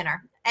have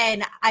dinner.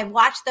 And I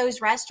watched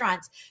those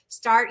restaurants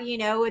start,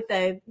 with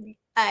the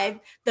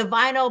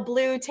vinyl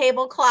blue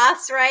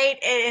tablecloths, right?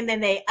 And then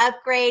they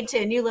upgrade to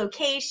a new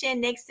location.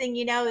 Next thing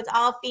you know, it's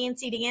all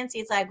fancy dancy.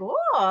 It's like,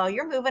 whoa,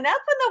 you're moving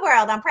up in the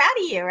world. I'm proud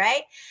of you,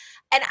 right?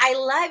 And I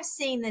love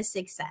seeing this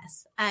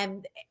success.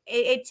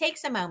 It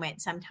takes a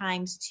moment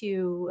sometimes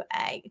to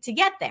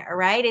get there,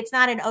 right? It's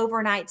not an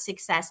overnight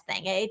success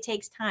thing. It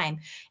takes time.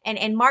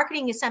 And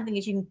marketing is something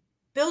that you can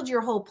build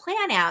your whole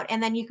plan out,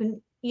 and then you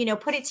can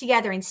put it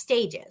together in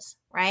stages,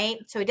 right?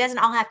 So it doesn't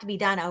all have to be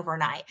done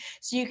overnight.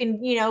 So you can,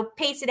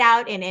 pace it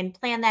out and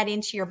plan that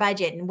into your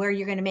budget and where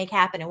you're going to make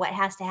happen and what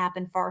has to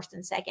happen first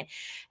and second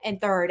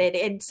and third.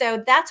 And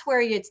so that's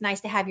where it's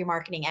nice to have your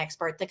marketing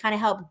expert to kind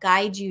of help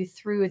guide you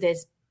through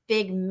this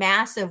big,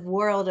 massive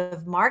world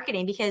of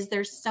marketing, because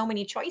there's so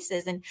many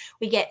choices and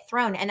we get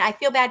thrown. And I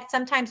feel bad.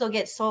 Sometimes they'll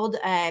get sold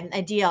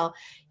a deal,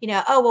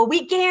 oh, well,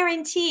 we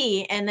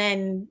guarantee. And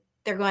then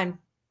they're going,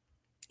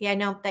 yeah,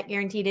 no, that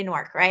guarantee didn't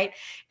work, right?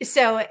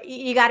 So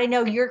you got to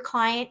know your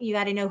client. You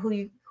got to know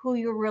who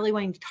you're really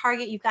wanting to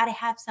target. You've got to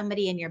have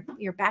somebody in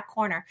your back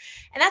corner.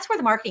 And that's where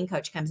the marketing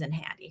coach comes in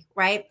handy,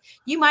 right?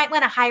 You might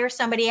want to hire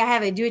somebody. I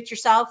have a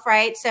do-it-yourself,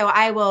 right? So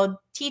I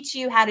will teach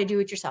you how to do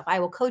it yourself. I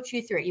will coach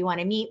you through it. You want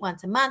to meet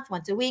once a month,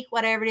 once a week,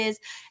 whatever it is,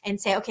 and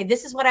say, okay,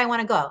 this is what I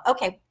want to go.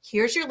 Okay,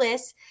 here's your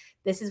list.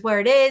 This is where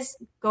it is.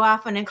 Go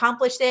off and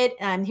accomplish it.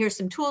 Here's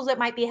some tools that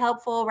might be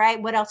helpful,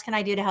 right? What else can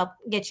I do to help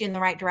get you in the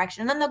right direction?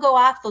 And then they'll go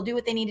off, they'll do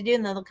what they need to do,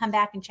 and then they'll come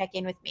back and check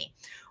in with me.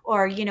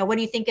 Or, what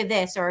do you think of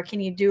this? Or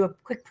can you do a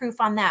quick proof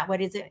on that? What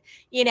is it?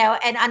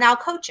 And I'll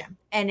coach them.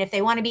 And if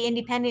they want to be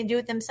independent and do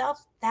it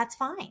themselves, that's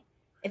fine.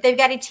 If they've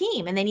got a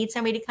team and they need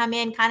somebody to come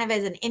in kind of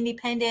as an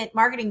independent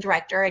marketing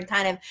director and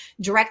kind of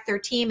direct their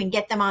team and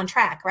get them on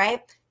track,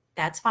 right?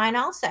 That's fine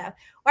also.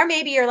 Or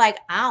maybe you're like,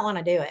 I don't want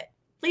to do it.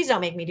 Please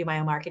don't make me do my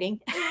own marketing.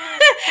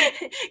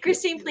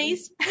 Christine,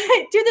 please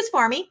do this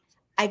for me.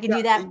 I can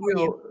do that for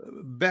you.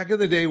 Back in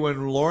the day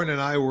when Lauren and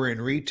I were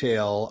in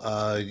retail,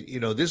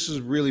 this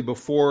is really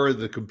before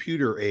the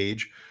computer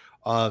age.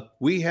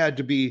 We had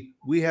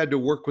to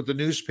work with the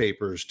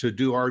newspapers to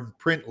do our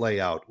print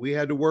layout. We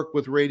had to work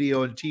with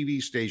radio and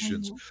TV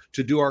stations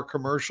to do our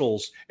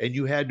commercials, and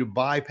you had to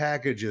buy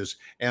packages.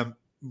 And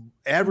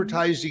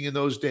advertising in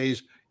those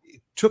days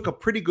took a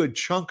pretty good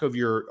chunk of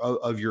your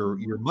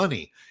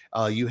money.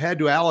 You had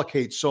to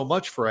allocate so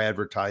much for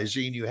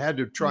advertising. You had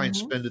to try and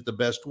spend it the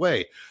best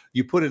way.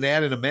 You put an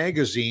ad in a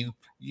magazine,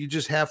 you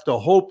just have to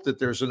hope that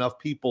there's enough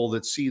people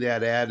that see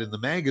that ad in the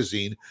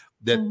magazine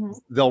that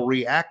they'll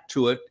react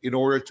to it in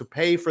order to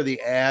pay for the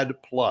ad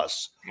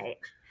plus. Right.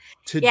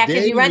 Today,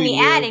 because you run the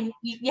ad and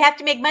you have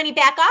to make money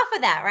back off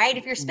of that, right?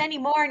 If you're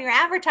spending more on your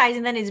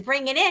advertising than is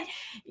bringing in,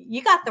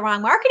 you got the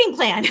wrong marketing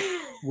plan.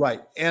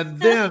 Right. And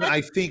then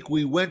I think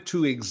we went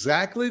to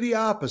exactly the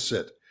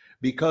opposite,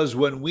 because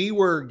when we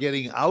were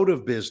getting out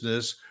of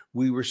business,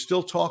 we were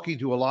still talking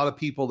to a lot of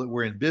people that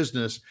were in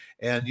business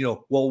and,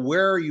 well,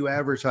 where are you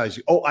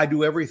advertising? Oh, I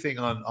do everything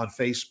on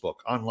Facebook,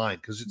 online,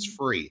 because it's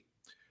free.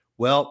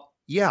 Well,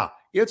 yeah,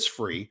 it's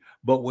free.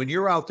 But when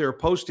you're out there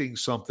posting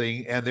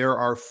something and there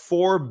are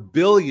 4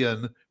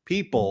 billion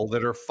people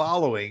that are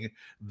following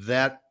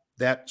that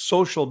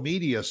social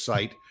media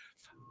site,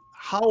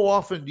 how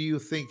often do you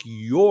think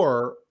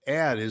your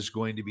ad is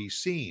going to be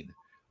seen?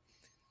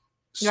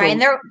 Right.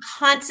 And they're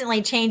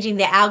constantly changing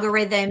the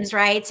algorithms,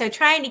 right? So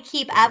trying to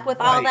keep up with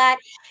all that,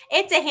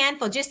 it's a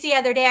handful. Just the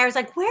other day, I was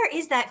like, where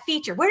is that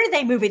feature? Where do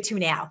they move it to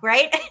now?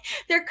 Right.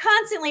 They're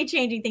constantly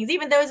changing things.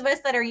 Even those of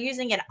us that are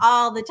using it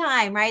all the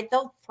time, right?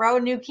 They'll throw a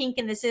new kink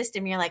in the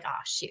system. You're like,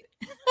 oh, shoot.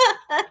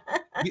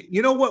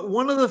 You know what?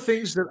 One of the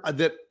things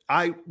that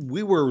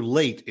we were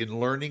late in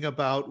learning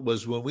about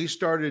was when we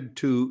started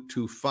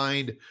to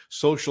find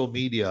social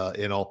media,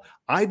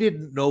 I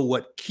didn't know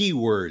what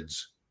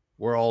keywords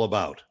were all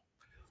about.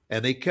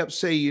 And they kept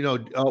saying,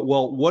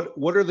 well,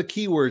 what are the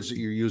keywords that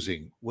you're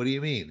using? What do you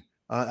mean?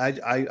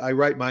 I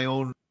write my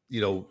own,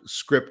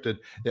 script. And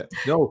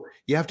no,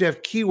 you have to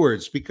have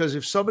keywords, because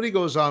if somebody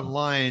goes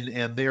online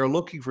and they are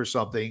looking for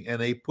something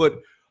and they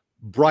put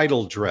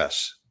bridal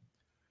dress,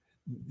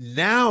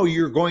 now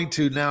you're going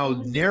to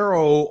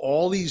narrow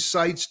all these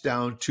sites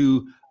down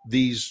to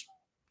these,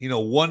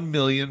 1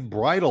 million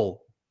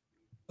bridal,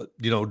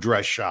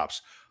 dress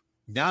shops.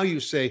 Now you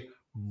say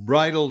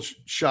bridal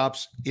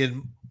shops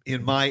in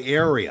my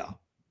area,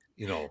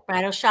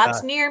 bridal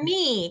shops near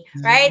me,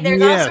 right?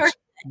 There's all sorts.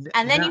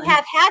 And then you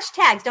have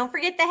hashtags. Don't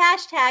forget the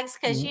hashtags,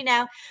 because,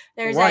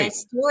 there's a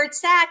Stuart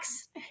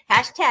Sachs,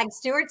 hashtag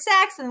Stuart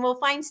Sachs, and we'll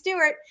find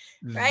Stuart,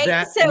 right?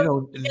 Now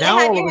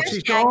all of a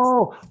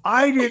sudden,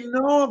 I didn't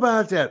know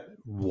about that.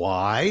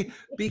 Why?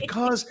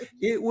 Because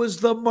it was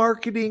the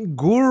marketing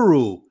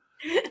guru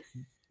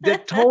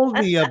that told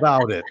me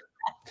about it.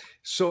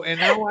 So, and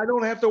now I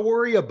don't have to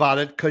worry about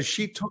it because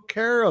she took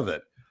care of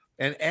it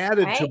and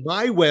added to Right?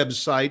 my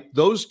website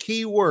those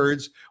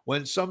keywords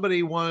when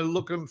somebody wanted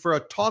looking for a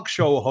talk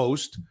show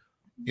host,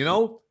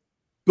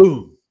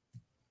 boom.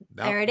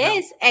 Now, There it now,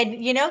 is.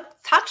 And,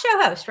 talk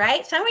show host,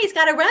 right? Somebody's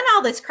got to run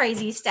all this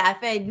crazy stuff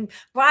and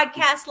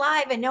broadcast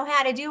live and know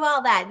how to do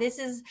all that. This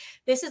is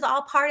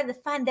all part of the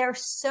fun. There are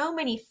so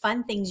many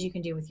fun things you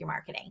can do with your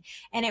marketing.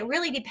 And it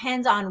really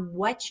depends on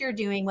what you're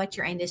doing, what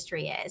your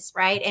industry is,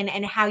 right?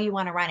 And how you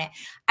want to run it.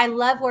 I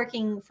love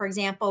working, for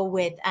example,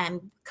 with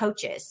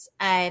coaches,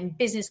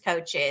 business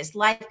coaches,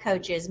 life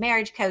coaches,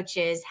 marriage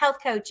coaches, health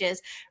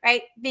coaches,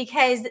 right?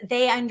 Because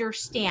they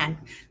understand.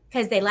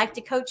 Because they like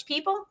to coach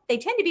people, they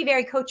tend to be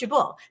very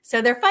coachable.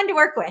 So they're fun to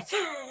work with.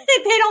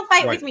 They don't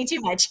fight with me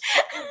too much.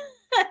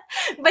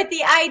 But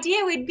the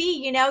idea would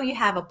be, you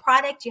have a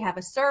product, you have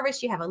a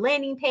service, you have a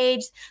landing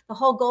page. The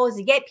whole goal is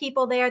to get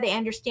people there. They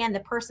understand the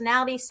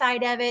personality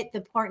side of it, the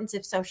importance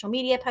of social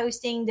media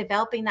posting,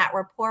 developing that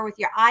rapport with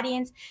your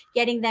audience,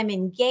 getting them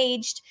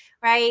engaged,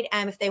 right?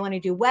 If they want to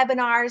do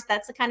webinars,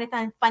 that's the kind of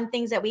fun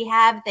things that we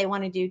have. If they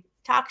want to do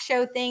talk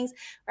show things,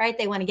 right?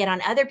 They want to get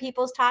on other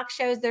people's talk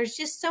shows. There's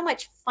just so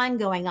much fun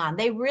going on.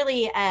 They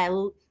really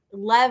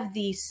love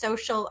the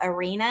social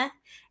arena.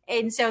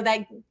 And so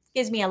that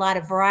gives me a lot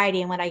of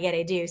variety in what I get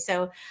to do.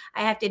 So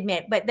I have to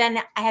admit, but then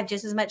I have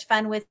just as much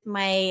fun with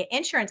my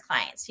insurance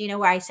clients,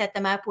 where I set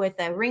them up with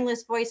a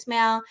ringless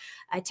voicemail,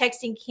 a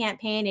texting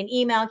campaign, an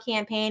email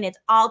campaign. It's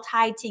all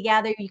tied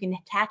together. You can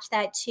attach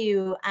that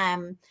to,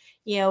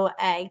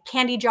 a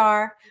candy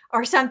jar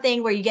or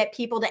something where you get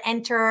people to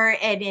enter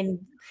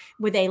and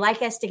would they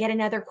like us to get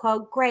another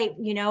quote? Great.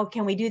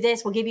 Can we do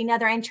this? We'll give you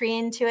another entry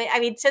into it. I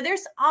mean, so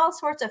there's all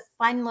sorts of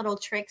fun little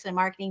tricks and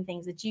marketing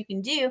things that you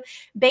can do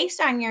based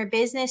on your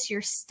business,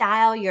 your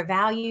style, your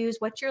values,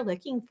 what you're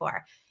looking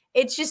for.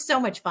 It's just so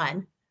much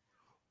fun.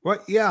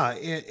 Well, yeah,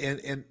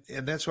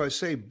 and that's why I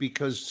say,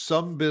 because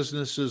some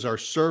businesses are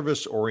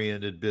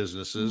service-oriented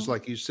businesses,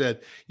 like you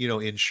said,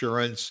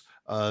 insurance,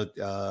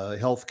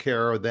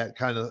 healthcare, that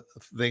kind of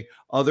thing.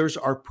 Others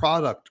are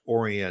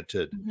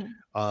product-oriented.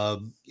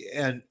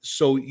 And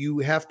so you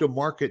have to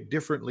market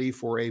differently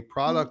for a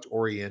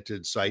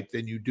product-oriented site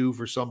than you do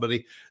for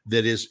somebody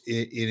that is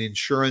in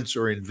insurance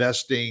or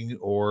investing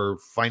or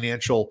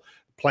financial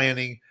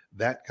planning,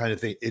 that kind of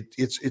thing.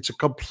 It's a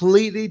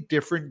completely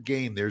different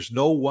game. There's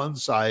no one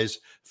size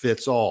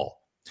fits all.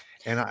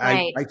 And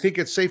Right. I think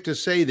it's safe to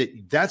say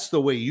that that's the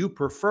way you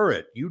prefer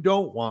it. You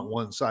don't want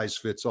one size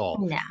fits all.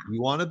 No.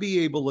 You want to be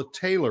able to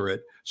tailor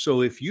it.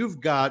 So if you've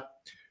got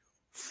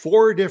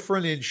 4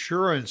 different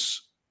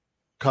insurance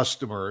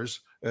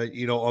customers,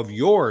 of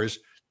yours,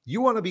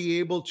 you want to be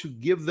able to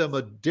give them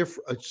a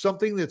different,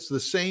 something that's the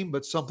same,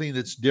 but something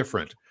that's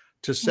different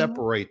to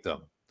separate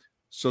them,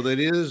 so that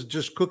it is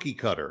just cookie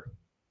cutter.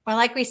 Well,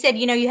 like we said,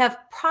 you have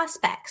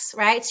prospects,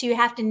 right? So you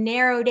have to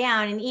narrow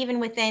down, and even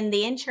within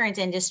the insurance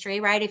industry,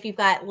 right? If you've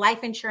got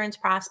life insurance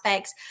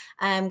prospects,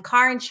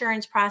 car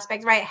insurance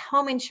prospects, right?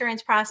 Home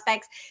insurance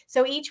prospects.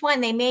 So each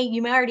one,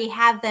 you may already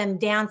have them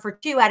down for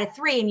 2 out of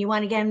 3, and you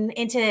want to get them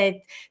into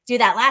do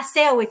that last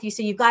sale with you.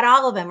 So you've got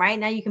all of them, right?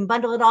 Now you can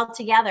bundle it all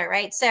together,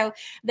 right? So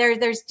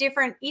there's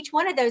different, each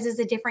one of those is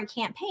a different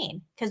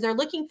campaign because they're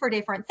looking for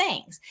different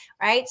things,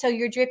 right? So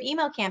your drip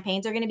email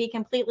campaigns are going to be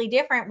completely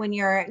different when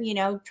you're,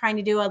 trying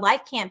to do a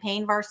life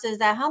campaign versus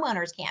a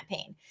homeowner's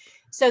campaign.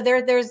 So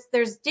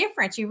there's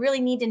difference. You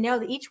really need to know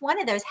that each one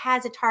of those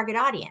has a target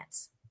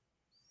audience.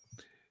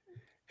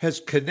 Has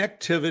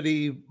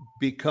connectivity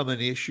become an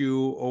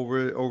issue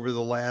over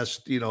the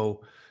last year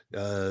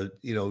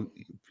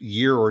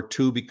or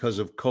two because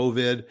of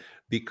COVID?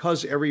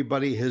 Because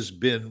everybody has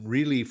been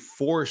really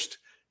forced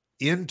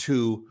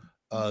into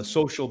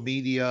social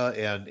media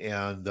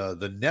and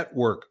the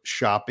network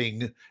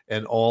shopping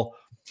and all.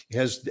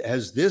 Has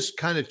this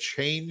kind of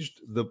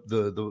changed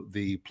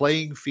the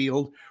playing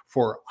field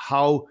for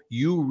how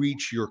you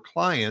reach your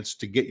clients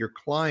to get your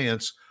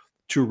clients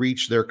to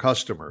reach their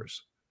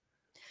customers?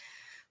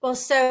 Well,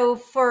 so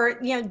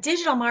for,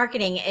 digital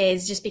marketing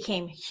just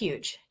became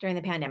huge during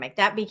the pandemic.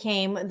 That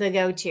became the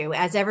go-to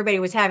as everybody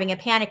was having a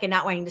panic and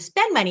not wanting to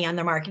spend money on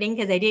their marketing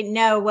because they didn't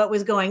know what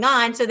was going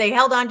on. So they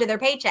held on to their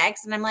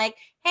paychecks. And I'm like,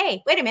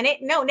 hey, wait a minute.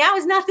 No, now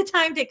is not the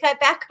time to cut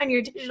back on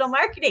your digital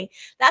marketing.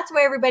 That's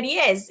where everybody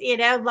is.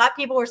 A lot of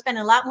people were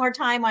spending a lot more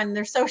time on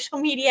their social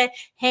media,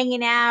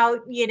 hanging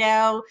out,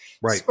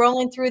 Right.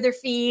 scrolling through their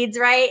feeds,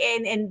 right?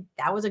 And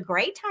that was a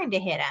great time to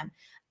hit them.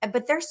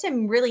 But there's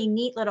some really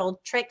neat little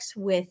tricks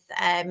with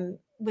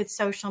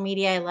social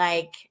media,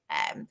 like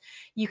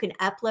you can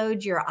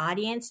upload your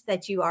audience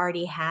that you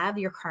already have,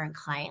 your current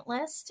client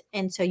list.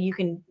 And so you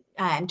can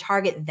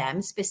target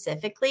them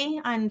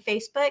specifically on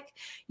Facebook.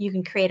 You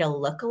can create a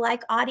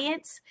lookalike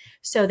audience.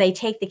 So they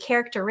take the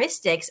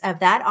characteristics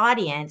of that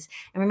audience.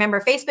 And remember,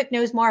 Facebook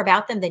knows more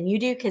about them than you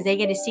do because they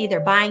get to see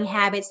their buying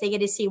habits. They get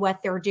to see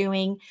what they're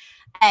doing.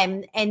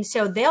 And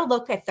so they'll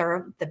look at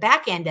the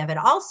back end of it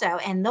also,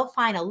 and they'll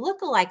find a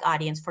lookalike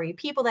audience for you,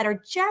 people that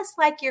are just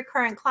like your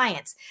current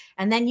clients.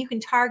 And then you can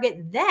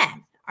target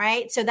them.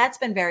 right? So that's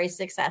been very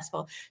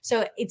successful.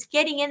 So it's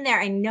getting in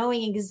there and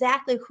knowing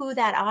exactly who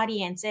that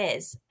audience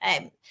is.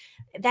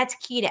 That's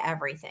key to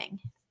everything,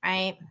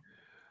 right?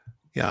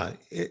 Yeah,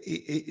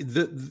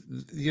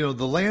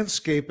 the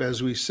landscape,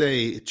 as we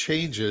say, it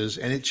changes,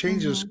 and it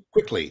changes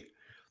quickly.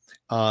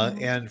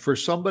 And for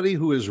somebody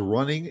who is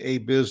running a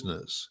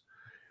business,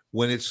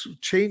 when it's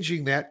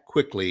changing that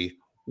quickly,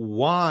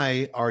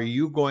 why are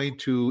you going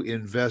to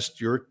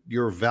invest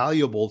your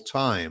valuable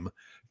time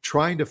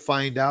trying to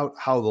find out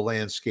how the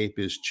landscape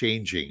is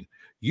changing?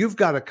 You've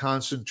got to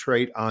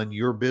concentrate on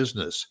your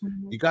business.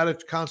 You got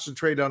to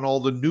concentrate on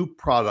all the new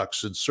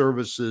products and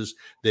services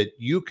that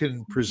you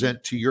can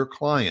present to your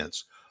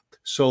clients.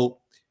 So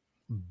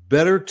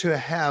better to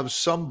have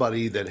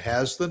somebody that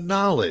has the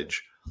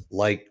knowledge,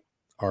 like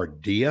our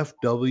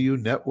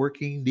DFW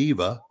Networking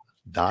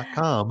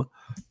Diva.com,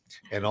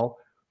 and all,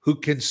 who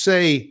can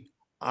say,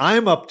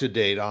 I'm up to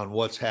date on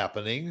what's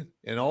happening,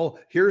 and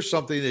here's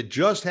something that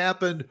just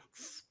happened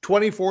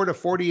 24 to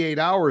 48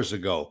 hours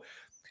ago.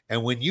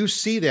 And when you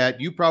see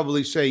that, you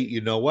probably say, you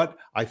know what?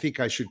 I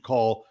think I should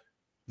call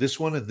this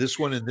one and this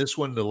one and this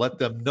one to let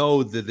them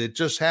know that it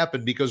just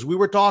happened, because we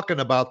were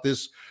talking about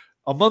this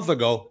a month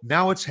ago.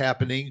 Now it's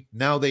happening.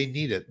 Now they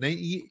need it.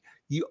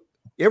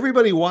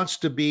 Everybody wants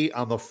to be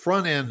on the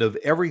front end of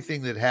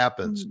everything that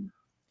happens.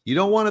 You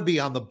don't want to be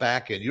on the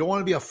back end. You don't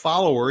want to be a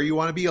follower. You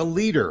want to be a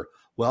leader.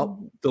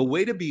 Well, the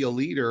way to be a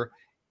leader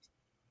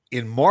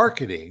in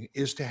marketing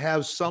is to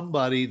have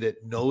somebody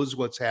that knows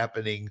what's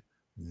happening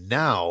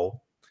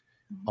now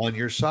on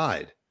your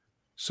side.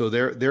 So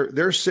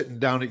they're sitting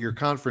down at your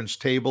conference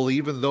table,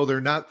 even though they're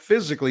not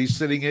physically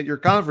sitting at your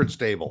conference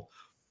table.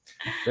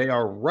 They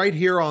are right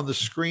here on the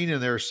screen,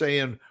 and they're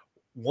saying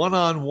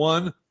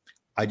one-on-one,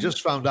 I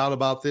just found out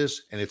about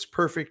this, and it's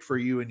perfect for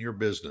you and your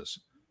business.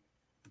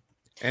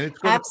 And it's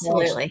going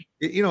absolutely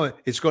to cost,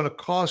 it's going to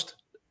cost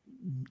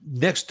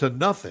next to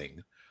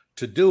nothing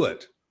to do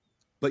it,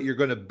 but you're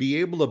going to be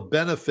able to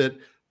benefit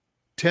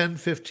 10,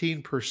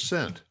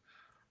 15%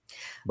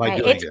 by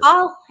doing it.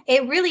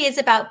 It really is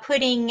about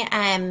putting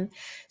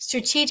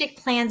strategic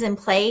plans in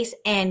place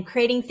and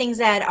creating things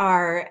that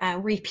are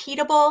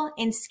repeatable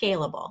and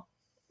scalable,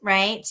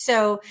 right?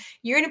 So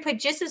you're going to put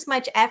just as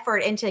much effort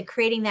into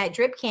creating that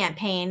drip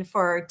campaign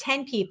for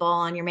 10 people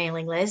on your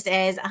mailing list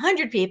as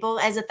 100 people,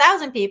 as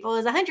 1,000 people,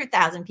 as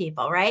 100,000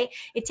 people, right?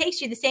 It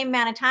takes you the same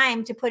amount of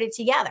time to put it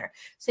together.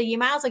 So you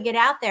might as well get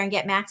out there and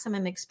get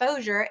maximum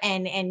exposure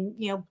and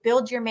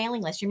build your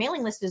mailing list. Your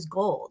mailing list is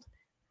gold.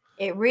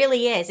 It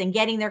really is. And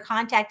getting their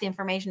contact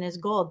information is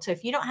gold. So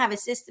if you don't have a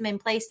system in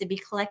place to be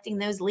collecting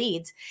those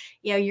leads,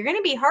 you're going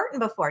to be hurting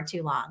before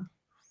too long.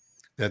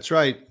 That's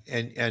right.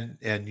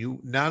 And you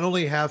not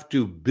only have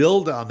to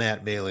build on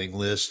that mailing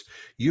list,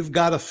 you've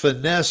got to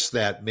finesse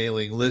that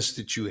mailing list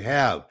that you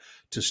have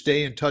to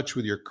stay in touch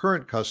with your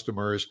current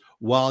customers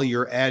while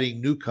you're adding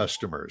new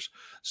customers.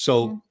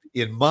 So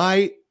in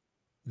my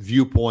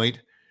viewpoint,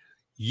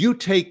 you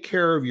take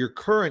care of your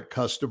current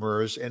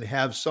customers and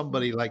have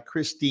somebody like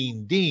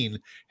Christine Dean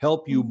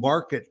help you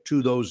market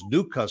to those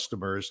new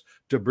customers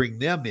to bring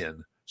them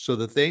in so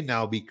that they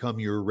now become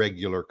your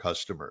regular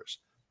customers.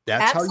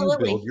 That's Absolutely. how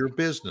you build your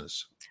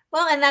business.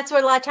 Well, and that's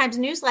what a lot of times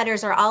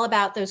newsletters are all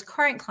about, those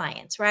current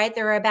clients, right?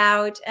 They're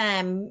about,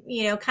 kind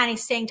of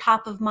staying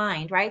top of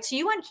mind, right? So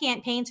you want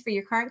campaigns for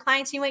your current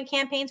clients, you want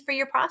campaigns for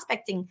your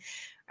prospecting,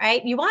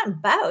 right? You want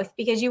both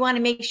because you want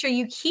to make sure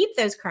you keep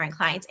those current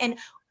clients. And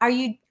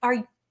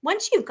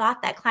once you've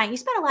got that client, you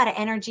spend a lot of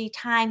energy,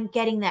 time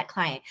getting that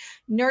client,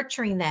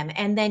 nurturing them,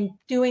 and then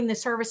doing the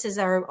services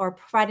or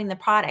providing the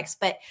products.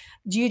 But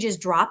do you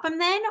just drop them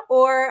then?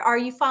 Or are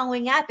you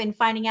following up and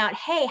finding out,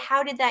 hey,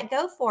 how did that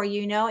go for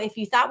you? If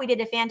you thought we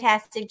did a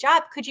fantastic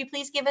job, could you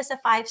please give us a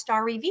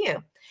 5-star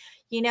review?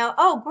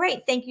 Oh, great.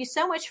 Thank you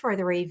so much for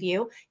the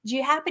review. Do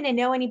you happen to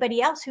know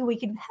anybody else who we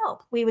can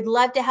help? We would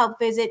love to help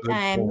visit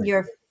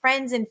your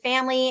friends and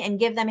family and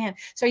give them him.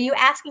 So are you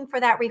asking for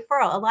that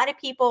referral? A lot of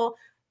people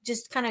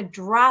just kind of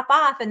drop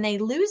off and they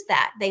lose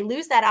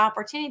that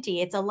opportunity.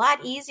 It's a lot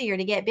easier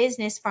to get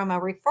business from a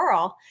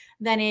referral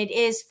than it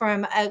is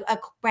from a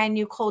brand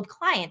new cold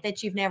client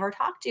that you've never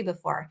talked to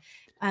before.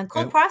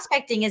 Cold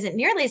prospecting isn't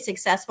nearly as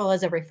successful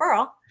as a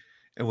referral.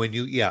 And when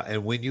you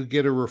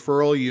get a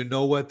referral, you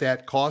know what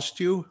that cost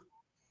you?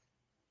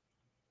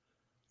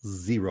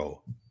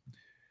 Zero.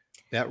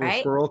 That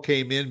referral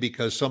came in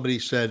because somebody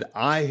said,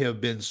 I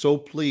have been so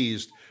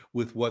pleased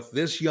with what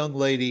this young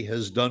lady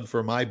has done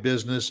for my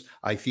business.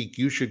 I think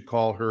you should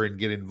call her and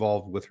get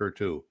involved with her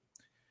too.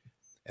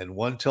 And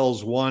one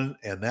tells one,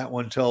 and that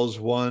one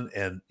tells one,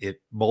 and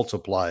it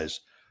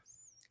multiplies.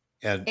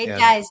 And it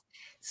does.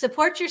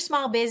 Support your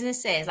small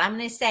businesses. I'm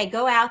going to say,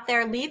 go out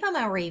there, leave them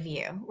a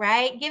review,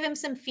 right? Give them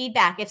some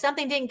feedback. If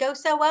something didn't go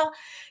so well,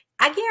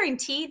 I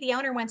guarantee the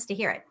owner wants to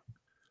hear it.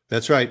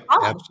 That's right.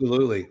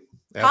 Absolutely.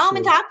 Call them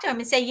and Absolutely. talk to them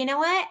and say, you know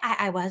what?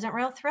 I wasn't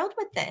real thrilled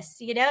with this,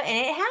 and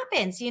it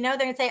happens, they're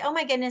going to say, oh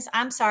my goodness,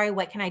 I'm sorry.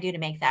 What can I do to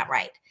make that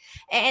right?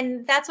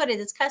 And that's what it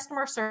is. It's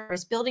customer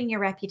service, building your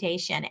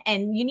reputation.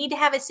 And you need to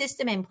have a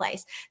system in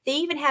place. They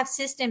even have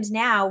systems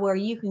now where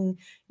you can,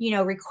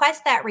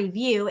 request that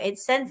review. It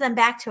sends them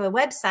back to a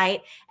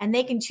website and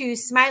they can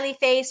choose smiley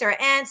face or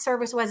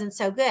service wasn't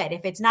so good.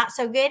 If it's not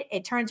so good,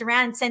 it turns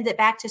around and sends it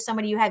back to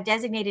somebody you have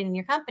designated in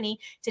your company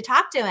to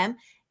talk to him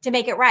to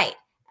make it right.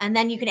 And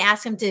then you can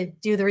ask them to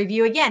do the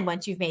review again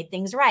once you've made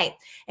things right.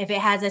 If it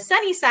has a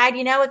sunny side,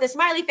 with a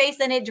smiley face,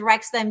 then it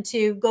directs them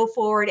to go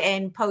forward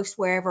and post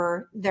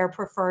wherever their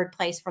preferred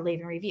place for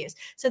leaving reviews.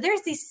 So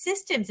there's these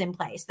systems in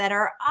place that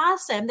are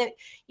awesome that,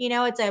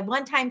 it's a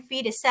one-time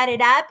fee to set it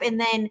up and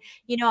then,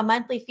 a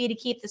monthly fee to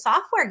keep the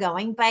software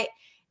going. But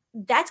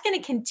that's going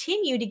to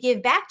continue to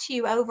give back to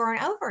you over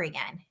and over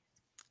again.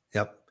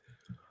 Yep.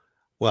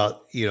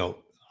 Well,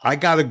 I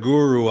got a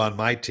guru on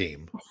my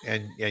team,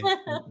 and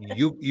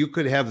you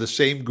could have the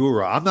same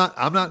guru. I'm not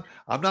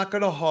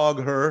going to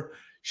hog her.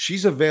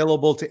 She's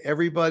available to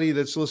everybody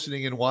that's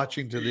listening and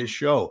watching to this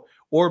show.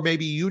 Or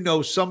maybe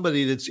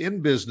somebody that's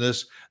in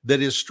business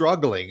that is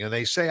struggling and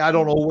they say, I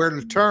don't know where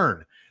to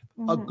turn.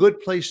 Mm-hmm. A good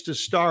place to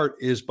start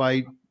is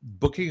by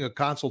booking a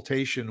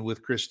consultation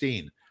with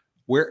Christine.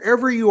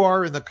 Wherever you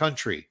are in the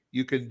country,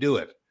 you can do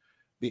it.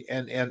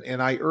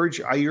 And I urge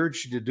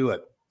you to do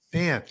it.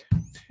 Man.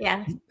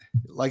 Yeah.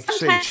 Like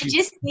sometimes you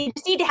just need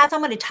to have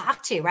someone to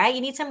talk to, right?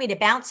 You need somebody to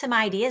bounce some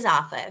ideas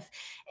off of.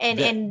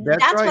 And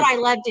that's right. What I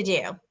love to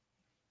do.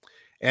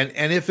 And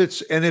if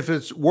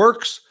it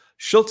works,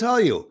 she'll tell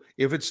you.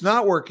 If it's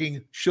not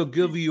working, she'll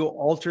give you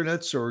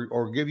alternates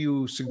or give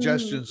you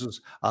suggestions as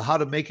how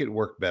to make it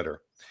work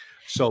better.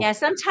 So yeah,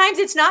 sometimes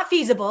it's not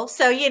feasible.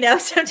 So,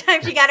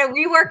 sometimes you got to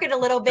rework it a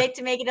little bit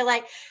to make it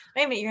wait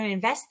a minute, you're going to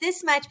invest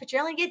this much, but you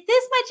only get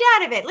this much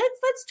out of it.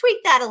 Let's tweak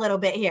that a little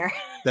bit here.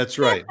 That's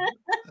right.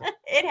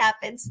 It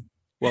happens.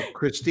 Well,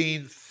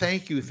 Christine,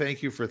 thank you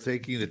for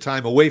taking the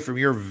time away from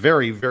your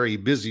very, very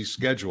busy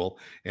schedule.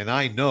 And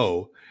I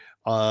know,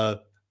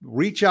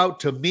 reach out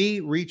to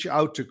me, reach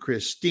out to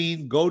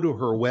Christine, go to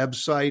her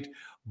website,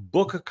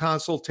 book a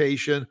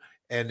consultation,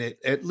 and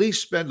at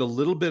least spend a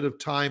little bit of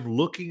time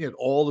looking at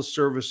all the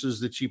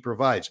services that she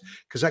provides.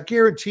 Because I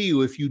guarantee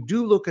you, if you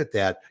do look at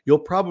that, you'll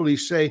probably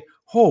say,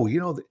 oh,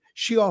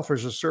 she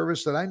offers a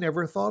service that I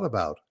never thought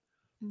about.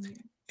 Mm-hmm.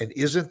 And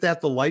isn't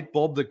that the light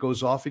bulb that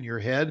goes off in your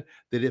head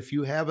that if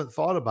you haven't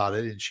thought about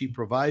it and she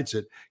provides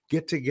it,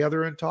 get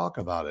together and talk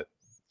about it?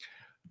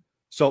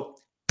 So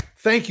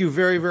thank you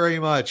very, very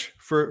much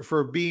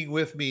for being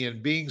with me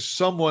and being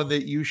someone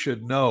that you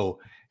should know.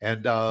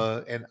 And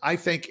I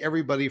thank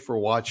everybody for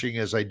watching,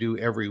 as I do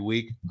every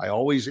week. I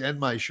always end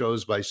my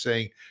shows by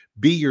saying,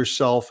 be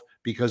yourself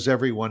because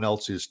everyone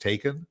else is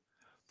taken.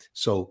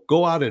 So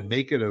go out and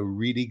make it a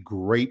really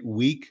great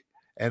week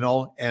and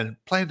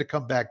plan to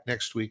come back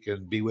next week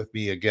and be with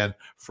me again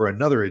for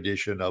another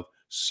edition of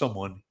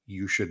Someone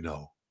You Should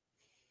Know.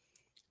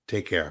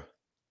 Take care.